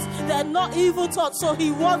thoughts. They're not evil thoughts, so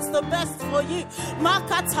He wants the best for you.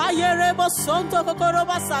 Makata yerebo sonto kokoro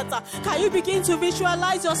basanta. Can you begin to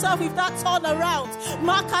visualize yourself with that turnaround?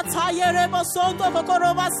 Makata yerebo sonto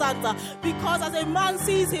kokoro basanta. Because as a man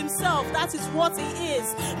sees himself, that is what he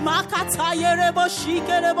is. Makata yerebo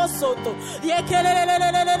shikerebo sonto. Yekerebo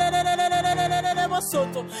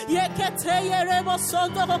sonto. Yekete yerebo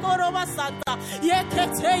sonto kokoro basanta.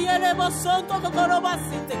 Yekete yerebo sonto kokoro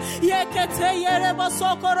basinte. Yekete yerebo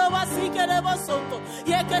sokoro basikerebo sonto.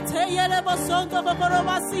 Yekete yerebo sonto kokoro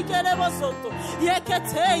basikerebo sonto.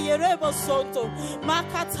 Yekete yerebo sonto.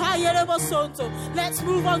 Makata yerebo sonto. Let's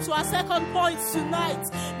move on to our second point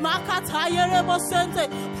tonight. Makata yerebo sonto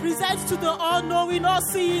presents to the all-knowing,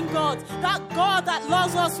 all-seeing God. That God that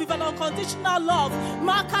loves us with an unconditional love.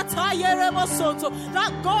 Makata yerebo sonto.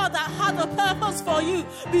 That God that had a purpose for you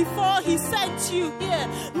before He sent you here.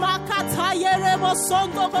 Makata yerebo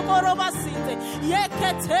sonto kokoro basinte.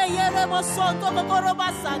 Yekete yerebo sonto kokoro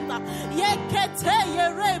basanta. Yekete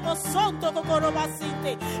yerebo sonto kokoro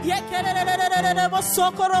basinte. Yekerebo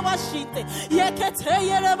sokoro basinte. Yekete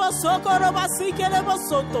yerebo sokoro basikerebo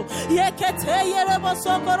sonto. Yekete yerebo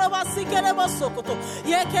sokoro basikerebo sokoto.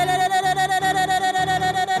 Yekerebo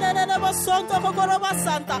yerebo sonto kokoroba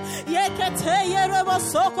santa. Yekete yerebo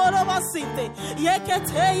sokoroba sinte.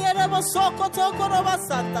 Yekete yerebo sokoto koroba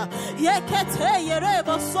santa. Yekete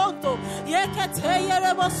yerebo sonto. Yekete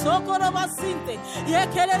yerebo sokoroba sinte.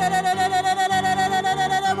 Yekere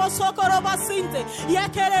sokoroba sinte.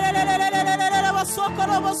 Yekere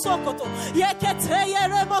sokoroba sokoto. Yekete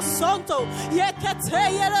yerebo sonto. Yekete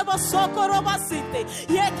yerebo sokoroba sinte.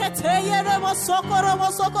 Yekete yerebo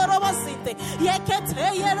sokoroba sokoroba sinte.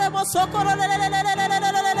 Yekete yerebo sokoroba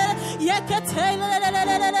yekete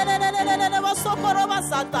yerebo sokoroba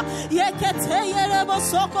santa. Yekete yerebo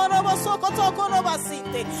sokoroba sokoto koroba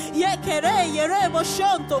sinte. Yekere yerebo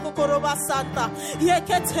shonto koroba santa.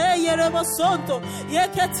 Yekete yerebo sonto.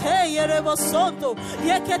 Yekete yerebo sonto.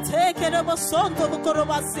 Yekete yerebo sonto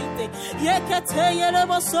koroba sinte. Yekete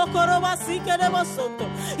yerebo sokoroba sikerebo sonto.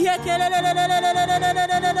 Yekere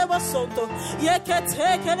yerebo sonto.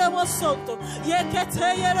 Yekete yerebo sonto.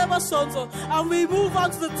 Yekete yerebo sonto. And we move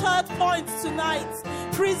on to the third point tonight.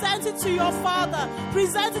 Present it to your Father.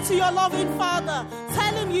 Present it to your loving Father.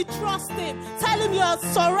 Tell Him you trust Him. Tell Him you are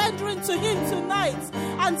surrendering to Him tonight.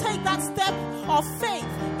 And take that step of faith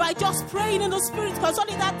by just praying in the Spirit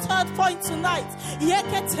concerning that third point tonight.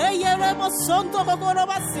 Yekete yerebo sonto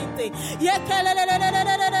kokoroba sinte.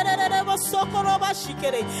 Yekelelelelelelelelelebo sokoroba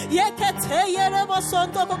shikere. Yekete yerebo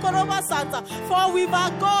sonto kokoroba santa. For with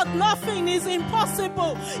our God nothing is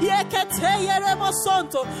impossible. Yekete yerebo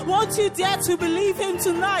sonto. Won't you dare to believe Him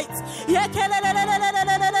tonight?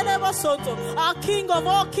 Yekelelelelelelelelebo sonto. Our King of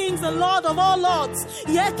all kings and Lord of all lords.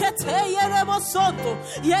 Yekete yerebo sonto.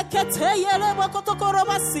 Yekete yerebo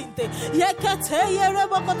kotokoroba sinte. Yekete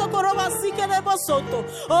yerebo kotokoroba sikerebo sonto.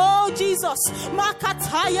 Oh Jesus,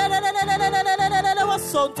 makata yerebo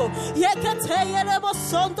sonto. Yekete yerebo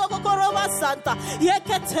sonto kokoroba santa.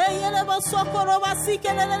 Yekete yerebo sokoroba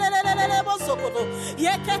sikerebo sokoto.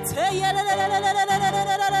 Yekete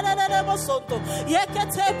yerebo sonto.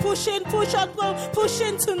 Yekete push in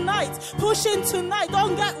tonight. Push in tonight.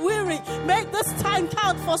 Don't get weary. Make this time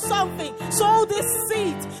count for something. Sow this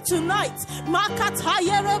seed tonight. Makata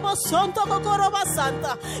yerebo sonto kokoroba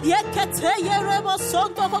santa. Yekete yerebo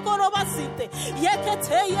sonto kokoroba sinte.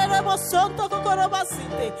 Yekete yerebo sonto kokoroba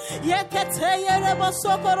sinte. Yekete yerebo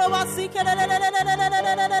sokoroba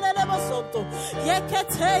sikerebo sonto.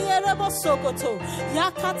 Yekete yerebo sokoto.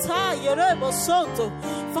 Yakata yerebo sonto.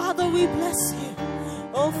 Father, we bless you.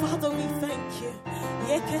 Oh, Father, we thank you.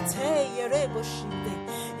 Yekete yerebo shinte.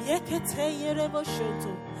 Yekete yerebo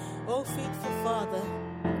shonto. Oh, faithful Father.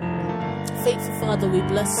 Faithful Father, we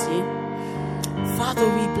bless you. Father,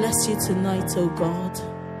 we bless you tonight, oh God.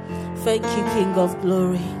 Thank you, King of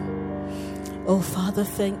glory. Oh, Father,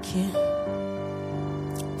 thank you.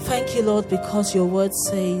 Thank you, Lord, because your word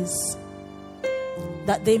says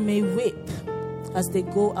that they may weep as they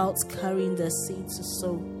go out carrying their seed to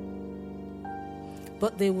sow,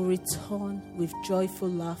 but they will return with joyful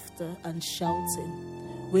laughter and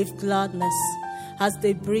shouting, with gladness as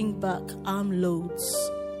they bring back armloads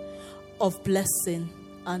of blessing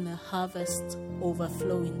and a harvest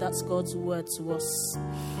overflowing. That's God's word to us.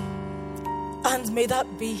 And may that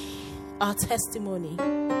be our testimony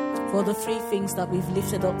for the three things that we've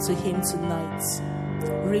lifted up to Him tonight.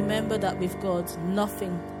 Remember that with God,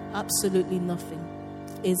 nothing, absolutely nothing,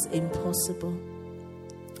 is impossible.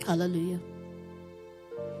 Hallelujah.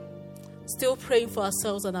 Still praying for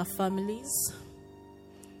ourselves and our families.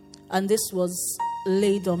 And this was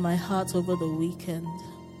laid on my heart over the weekend.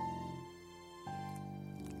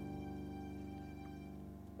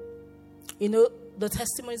 You know, the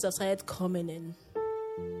testimonies that started coming in.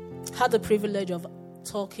 Had the privilege of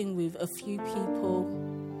talking with a few people.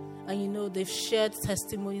 And you know, they've shared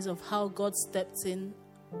testimonies of how God stepped in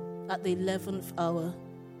at the 11th hour.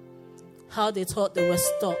 How they thought they were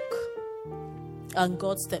stuck. And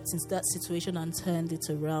God stepped into that situation and turned it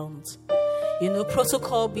around. You know,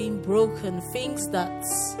 protocol being broken. Things that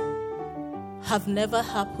have never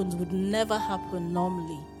happened, would never happen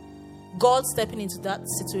normally. God stepping into that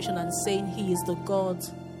situation and saying He is the God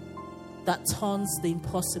that turns the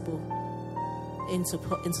impossible into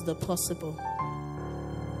the possible.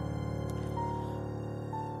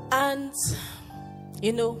 And,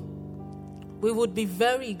 you know, we would be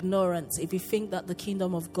very ignorant if we think that the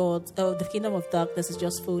kingdom of God, the kingdom of darkness is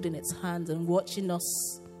just folding its hands and watching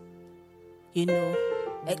us, you know,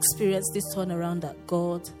 experience this turnaround that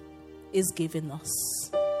God is giving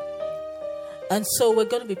us. And so we're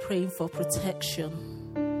going to be praying for protection.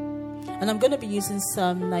 And I'm going to be using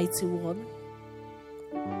Psalm 91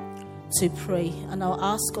 to pray. And I'll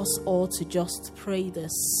ask us all to just pray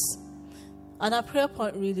this. And our prayer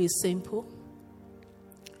point really is simple.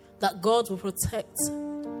 That God will protect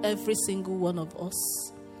every single one of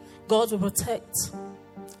us. God will protect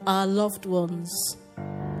our loved ones.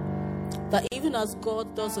 That even as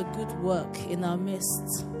God does a good work in our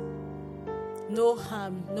midst, no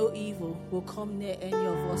harm, no evil will come near any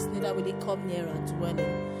of us, neither will it come near our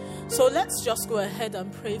dwelling. So let's just go ahead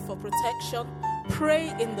and pray for protection.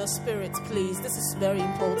 Pray in the Spirit, please. This is very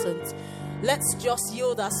important. Let's just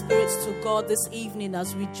yield our spirits to God this evening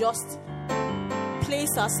as we just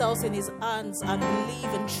place ourselves in His hands and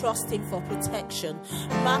believe and trust Him for protection.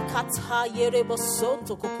 Makata yerebo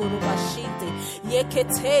sonto kokoroba shinte.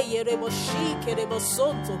 Yekete yerebo shike rebo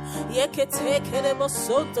sonto. Yekete kerebo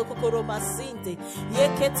sonto kokoroba sinte.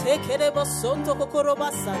 Yekete kerebo sonto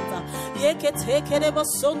kokoroba santa. Yekete kerebo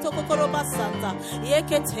sonto kokoroba santa.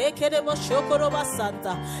 Yekete kerebo shokoroba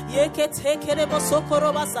santa. Yekete kerebo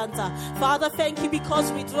sokoroba santa. Father, thank you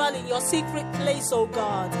because we dwell in your secret place, O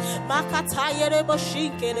God. Makata yerebo.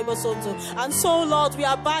 And so, Lord, we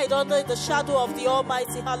abide under the shadow of the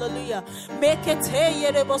Almighty. Hallelujah.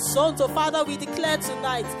 Father, we declare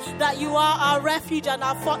tonight that you are our refuge and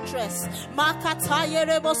our fortress.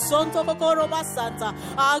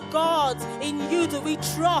 Our God, in you do we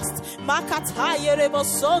trust.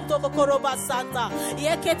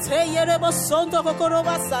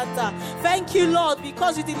 Thank you, Lord,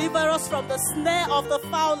 because you deliver us from the snare of the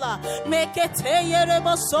fowler.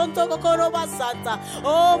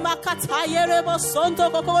 Oh, makata yerebo sonto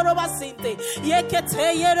kokoroba sinte.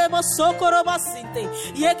 Yekete yerebo sokoroba sinte.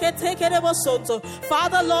 Yekete kerebo sonto.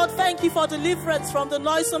 Father, Lord, thank you for deliverance from the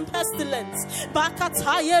noisome pestilence.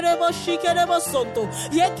 Bakata yerebo shikerebo sonto.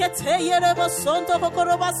 Yekete yerebo sonto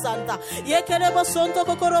kokoroba santa. Yekerebo sonto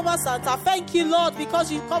kokoroba santa. Thank you, Lord,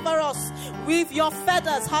 because you cover us with your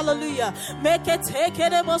feathers. Hallelujah. Mekete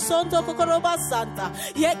kerebo sonto kokoroba santa.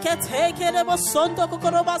 Yekete kerebo sonto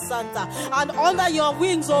kokoroba santa. And under your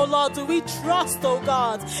wings, oh Lord, do we trust, oh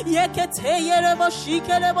God. Yekete yerebo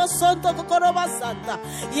shikerebo sonto kokoroba santa.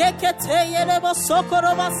 Yekete yerebo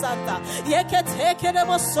sokoroba santa. Yekete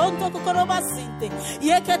kerebo sonto kokoroba sinte.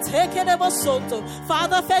 Yekete kerebo sonto.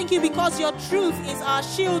 Father, thank you because your truth is our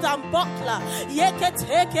shield and buckler.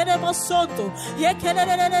 Yekete kerebo sonto. Yekete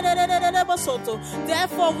sonto.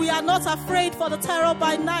 Therefore, we are not afraid for the terror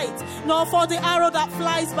by night, nor for the arrow that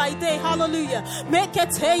flies by day. Hallelujah.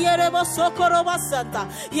 Mekete yerebo sokoroba santa.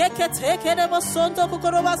 Yekete kerebo sonto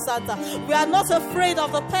kokoroba santa. We are not afraid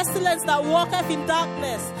of the pestilence that walketh in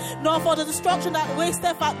darkness, nor for the destruction that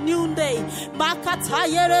wasteth at noonday. Makata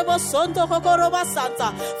yerebo sonto kokoroba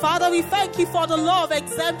santa. Father, we thank you for the law of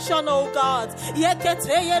exemption, O God.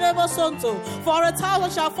 Yekete yerebo sonto. For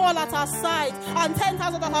 1,000 shall fall at our side, and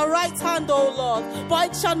 10,000 at our right hand, O Lord, but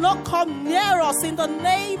it shall not come near us in the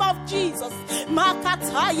name of Jesus.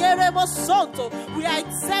 Makata yerebo sonto. We are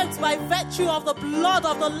exempt by virtue of the blood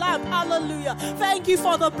of the Lamb. Hallelujah. Thank you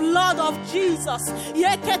for the blood of Jesus.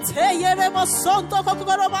 Yekete yerebo sonto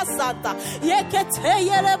kokoroba santa. Yekete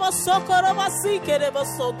yerebo sokoroba sikerebo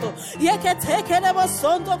sonto. Yekete kerebo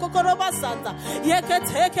sonto kokoroba santa.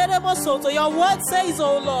 Yekete kerebo sonto. Your word says,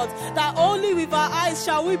 O Lord, that only with our eyes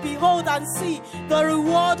shall we behold and see the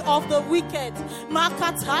reward of the wicked.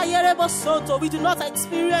 Makata yerebo sonto. We do not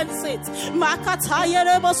experience it. Makata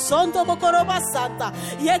yerebo sonto kokoroba santa.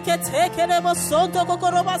 Yekete kerebo sonto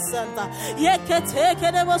kokoroba santa. Yekete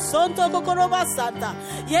kerebo sonto kokoroba santa.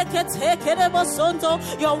 Yekete kerebo sonto.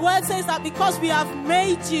 Your word says that because we have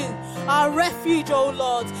made you our refuge, O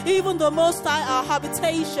Lord, even the Most High our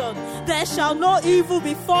habitation, there shall no evil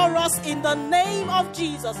befall us in the name of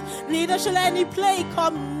Jesus. Neither shall any plague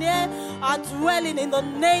come near our dwelling in the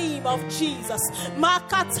name of Jesus.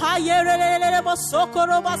 Makata yerebo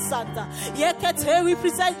sokoroba santa. Yekete, we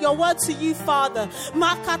present your word to you, Father.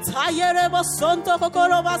 Makata yerebo sonto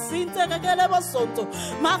kokoroba sinte kerebo sonto.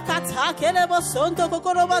 Makata kerebo sonto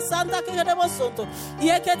kokoroba santa kerebo sonto.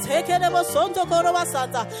 Yekete kerebo sonto kokoroba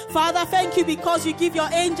santa. Father, thank you because you give your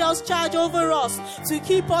angels charge over us to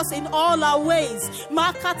keep us in all our ways.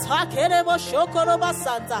 Makata kerebo shokoroba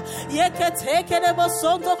santa. Yekete kerebo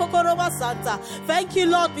sonto kokoroba santa. Thank you,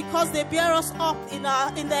 Lord, because they bear us up in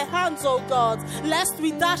their hands, O God, lest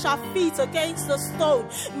we dash our feet against the stone.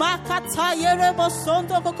 Makata yerebo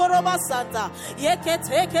sonto kokoroba santa.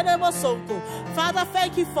 Yekete kerebo sonto. Father,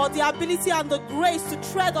 thank you for the ability and the grace to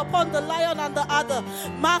tread upon the lion and the adder.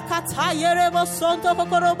 Makata yerebo sonto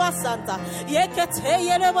kokoroba santa. Yekete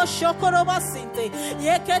yerebo shokoroba sinte.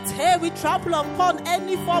 Yekete, we trample upon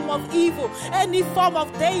any form of evil, any form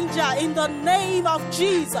of danger in the name of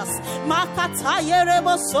Jesus. Makata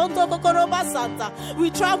yerebo sonto kokoroba santa. We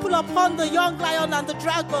trample upon the young lion and the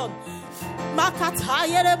dragon.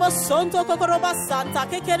 Makatayerebo sonto kokoroba santa.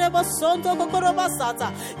 Kekerebo sonto kokoroba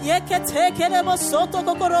santa. Yekete kerebo sonto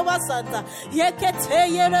kokoroba santa. Yekete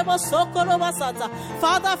yerebo sokoroba santa.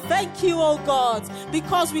 Father, thank you, O God,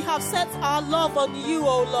 because we have set our love on you,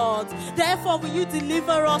 O Lord. Therefore, will you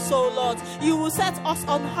deliver us, O Lord? You will set us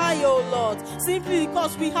on high, O Lord, simply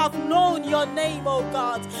because we have known your name, O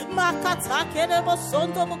God. Makata kerebo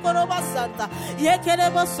sonto kokoroba santa.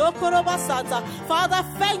 Yekerebo sokoroba santa. Father,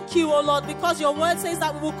 thank you, O Lord, because your word says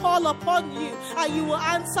that we will call upon you and you will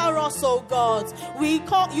answer us, O God.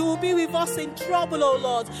 You will be with us in trouble, O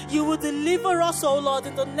Lord. You will deliver us, O Lord,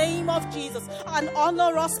 in the name of Jesus, and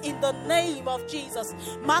honor us in the name of Jesus.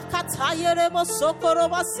 Makatayerebo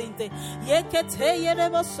sokoroba sinte.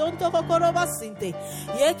 Yeketeyerebo sonto kokoroba sinte.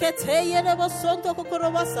 Yeketeyerebo sonto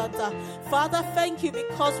kokoroba santa. Father, thank you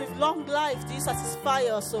because with long life do you satisfy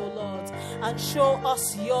us, O Lord, and show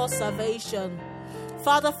us your salvation.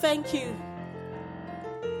 Father, thank you.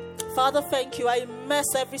 Father, thank you. I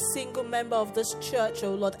immerse every single member of this church,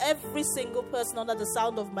 oh Lord, every single person under the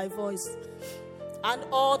sound of my voice, and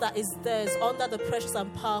all that is theirs under the precious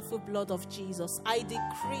and powerful blood of Jesus. I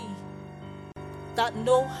decree that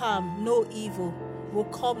no harm, no evil will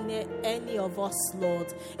come near any of us,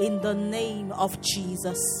 Lord, in the name of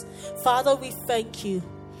Jesus. Father, we thank you.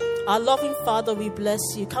 Our loving Father, we bless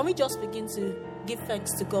you. Can we just begin to give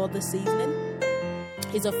thanks to God this evening?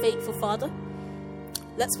 He's a faithful Father.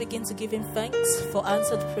 Let's begin to give him thanks for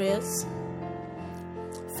answered prayers.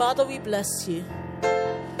 Father, we bless you.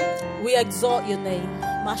 We exalt your name.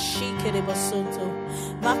 Mark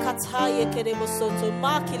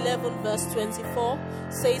 11 verse 24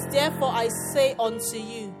 says, therefore I say unto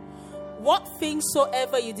you, what things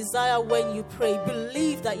soever you desire when you pray,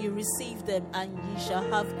 believe that you receive them and ye shall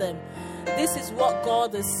have them. This is what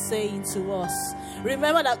God is saying to us.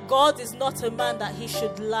 Remember that God is not a man that he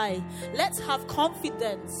should lie. Let's have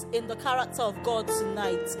confidence in the character of God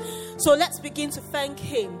tonight. So let's begin to thank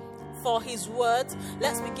him for his word.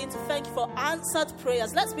 Let's begin to thank you for answered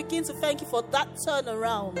prayers. Let's begin to thank you for that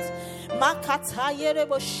turnaround.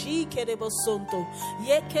 Makatayerebo shikerebo sonto.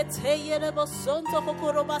 Yeketeyerebo sonto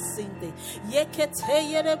kokoroba sinte.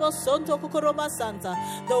 Yeketeyerebo sonto kokoroba santa.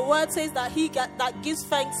 The word says that that gives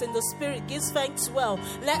thanks in the spirit gives thanks well.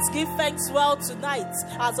 Let's give thanks well tonight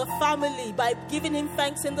as a family by giving him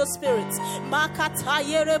thanks in the spirit.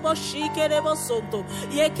 Makatayerebo shikerebo sonto.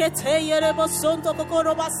 Yeketeyerebo sonto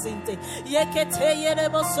kokoroba sinte.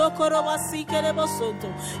 Yeketeyerebo sokoroba sikerebo sonto.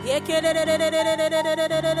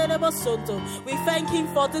 Yekerererererererererererebo sonto. We thank him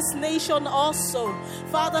for this nation also.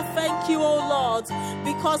 Father, thank you, O Lord,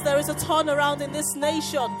 because there is a turnaround in this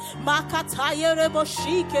nation. Makatayerebo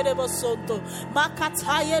shikerebo sonto.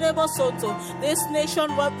 Makatayerebo sonto. This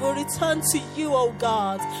nation will return to you, O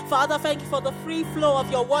God. Father, thank you for the free flow of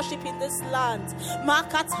your worship in this land.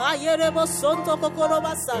 Makatayerebo sonto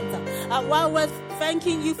kokoroba santa. And while we're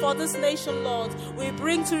thanking you for this nation, Lord, we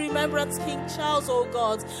bring to remembrance King Charles, oh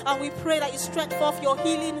God, and we pray that you stretch forth your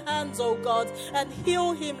healing hands, oh God, and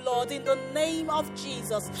heal him, Lord, in the name of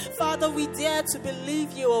Jesus. Father, we dare to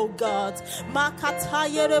believe you, oh God.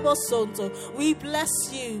 Makatayerebo sonto. We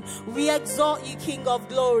bless you. We exalt you, King of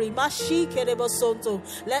glory. Mashikerebo sonto.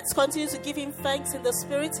 Let's continue to give him thanks in the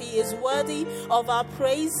spirit. He is worthy of our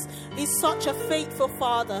praise. He's such a faithful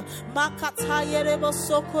Father. Makatayerebo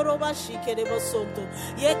sokoroba shikerebo sonto.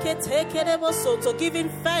 Yeketekerebo sonto. Give him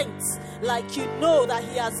thanks like you know that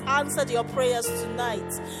he has answered your prayers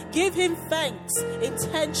tonight. Give him thanks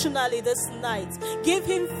intentionally this night. Give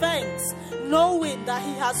him thanks knowing that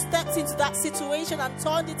he has stepped into that situation and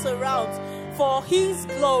turned it around for his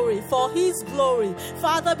glory, for his glory.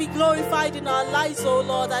 Father, be glorified in our lives, oh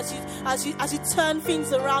Lord, as you turn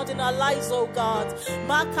things around in our lives, oh God.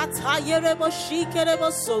 Makatayerebo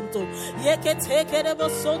shikerebo sonto. Yeketekerebo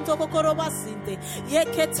sonto kokoroba sinte.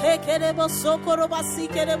 Yeketekerebo sokoroba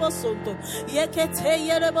sikerebo sonto.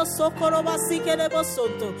 Yeketeyerebo sokoroba sikerebo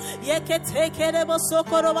sonto. Yeketekerebo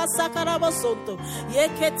sokoroba sakarabo sonto.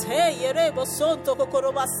 Yeketeyerebo sonto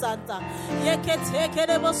kokoroba santa.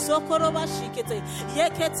 Yeketekerebo sokoroba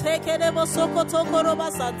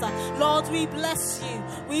Lord, we bless you.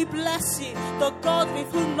 We bless you. The God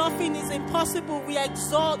with whom nothing is impossible, we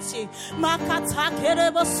exalt you.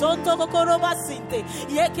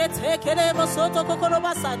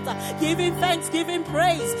 Give him thanks, give him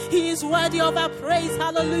praise. He is worthy of our praise.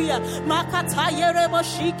 Hallelujah.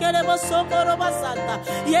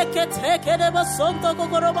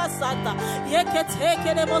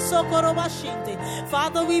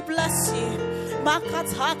 Father, we bless you.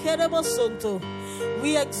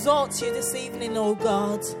 We exalt you this evening, oh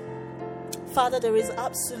God. Father, there is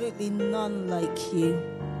absolutely none like you.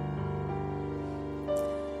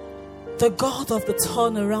 The God of the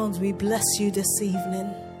turnaround, we bless you this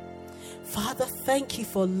evening. Father, thank you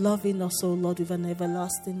for loving us, oh Lord, with an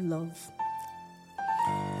everlasting love.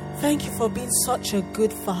 Thank you for being such a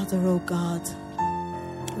good Father, oh God.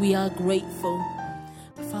 We are grateful.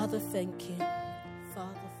 Father, thank you.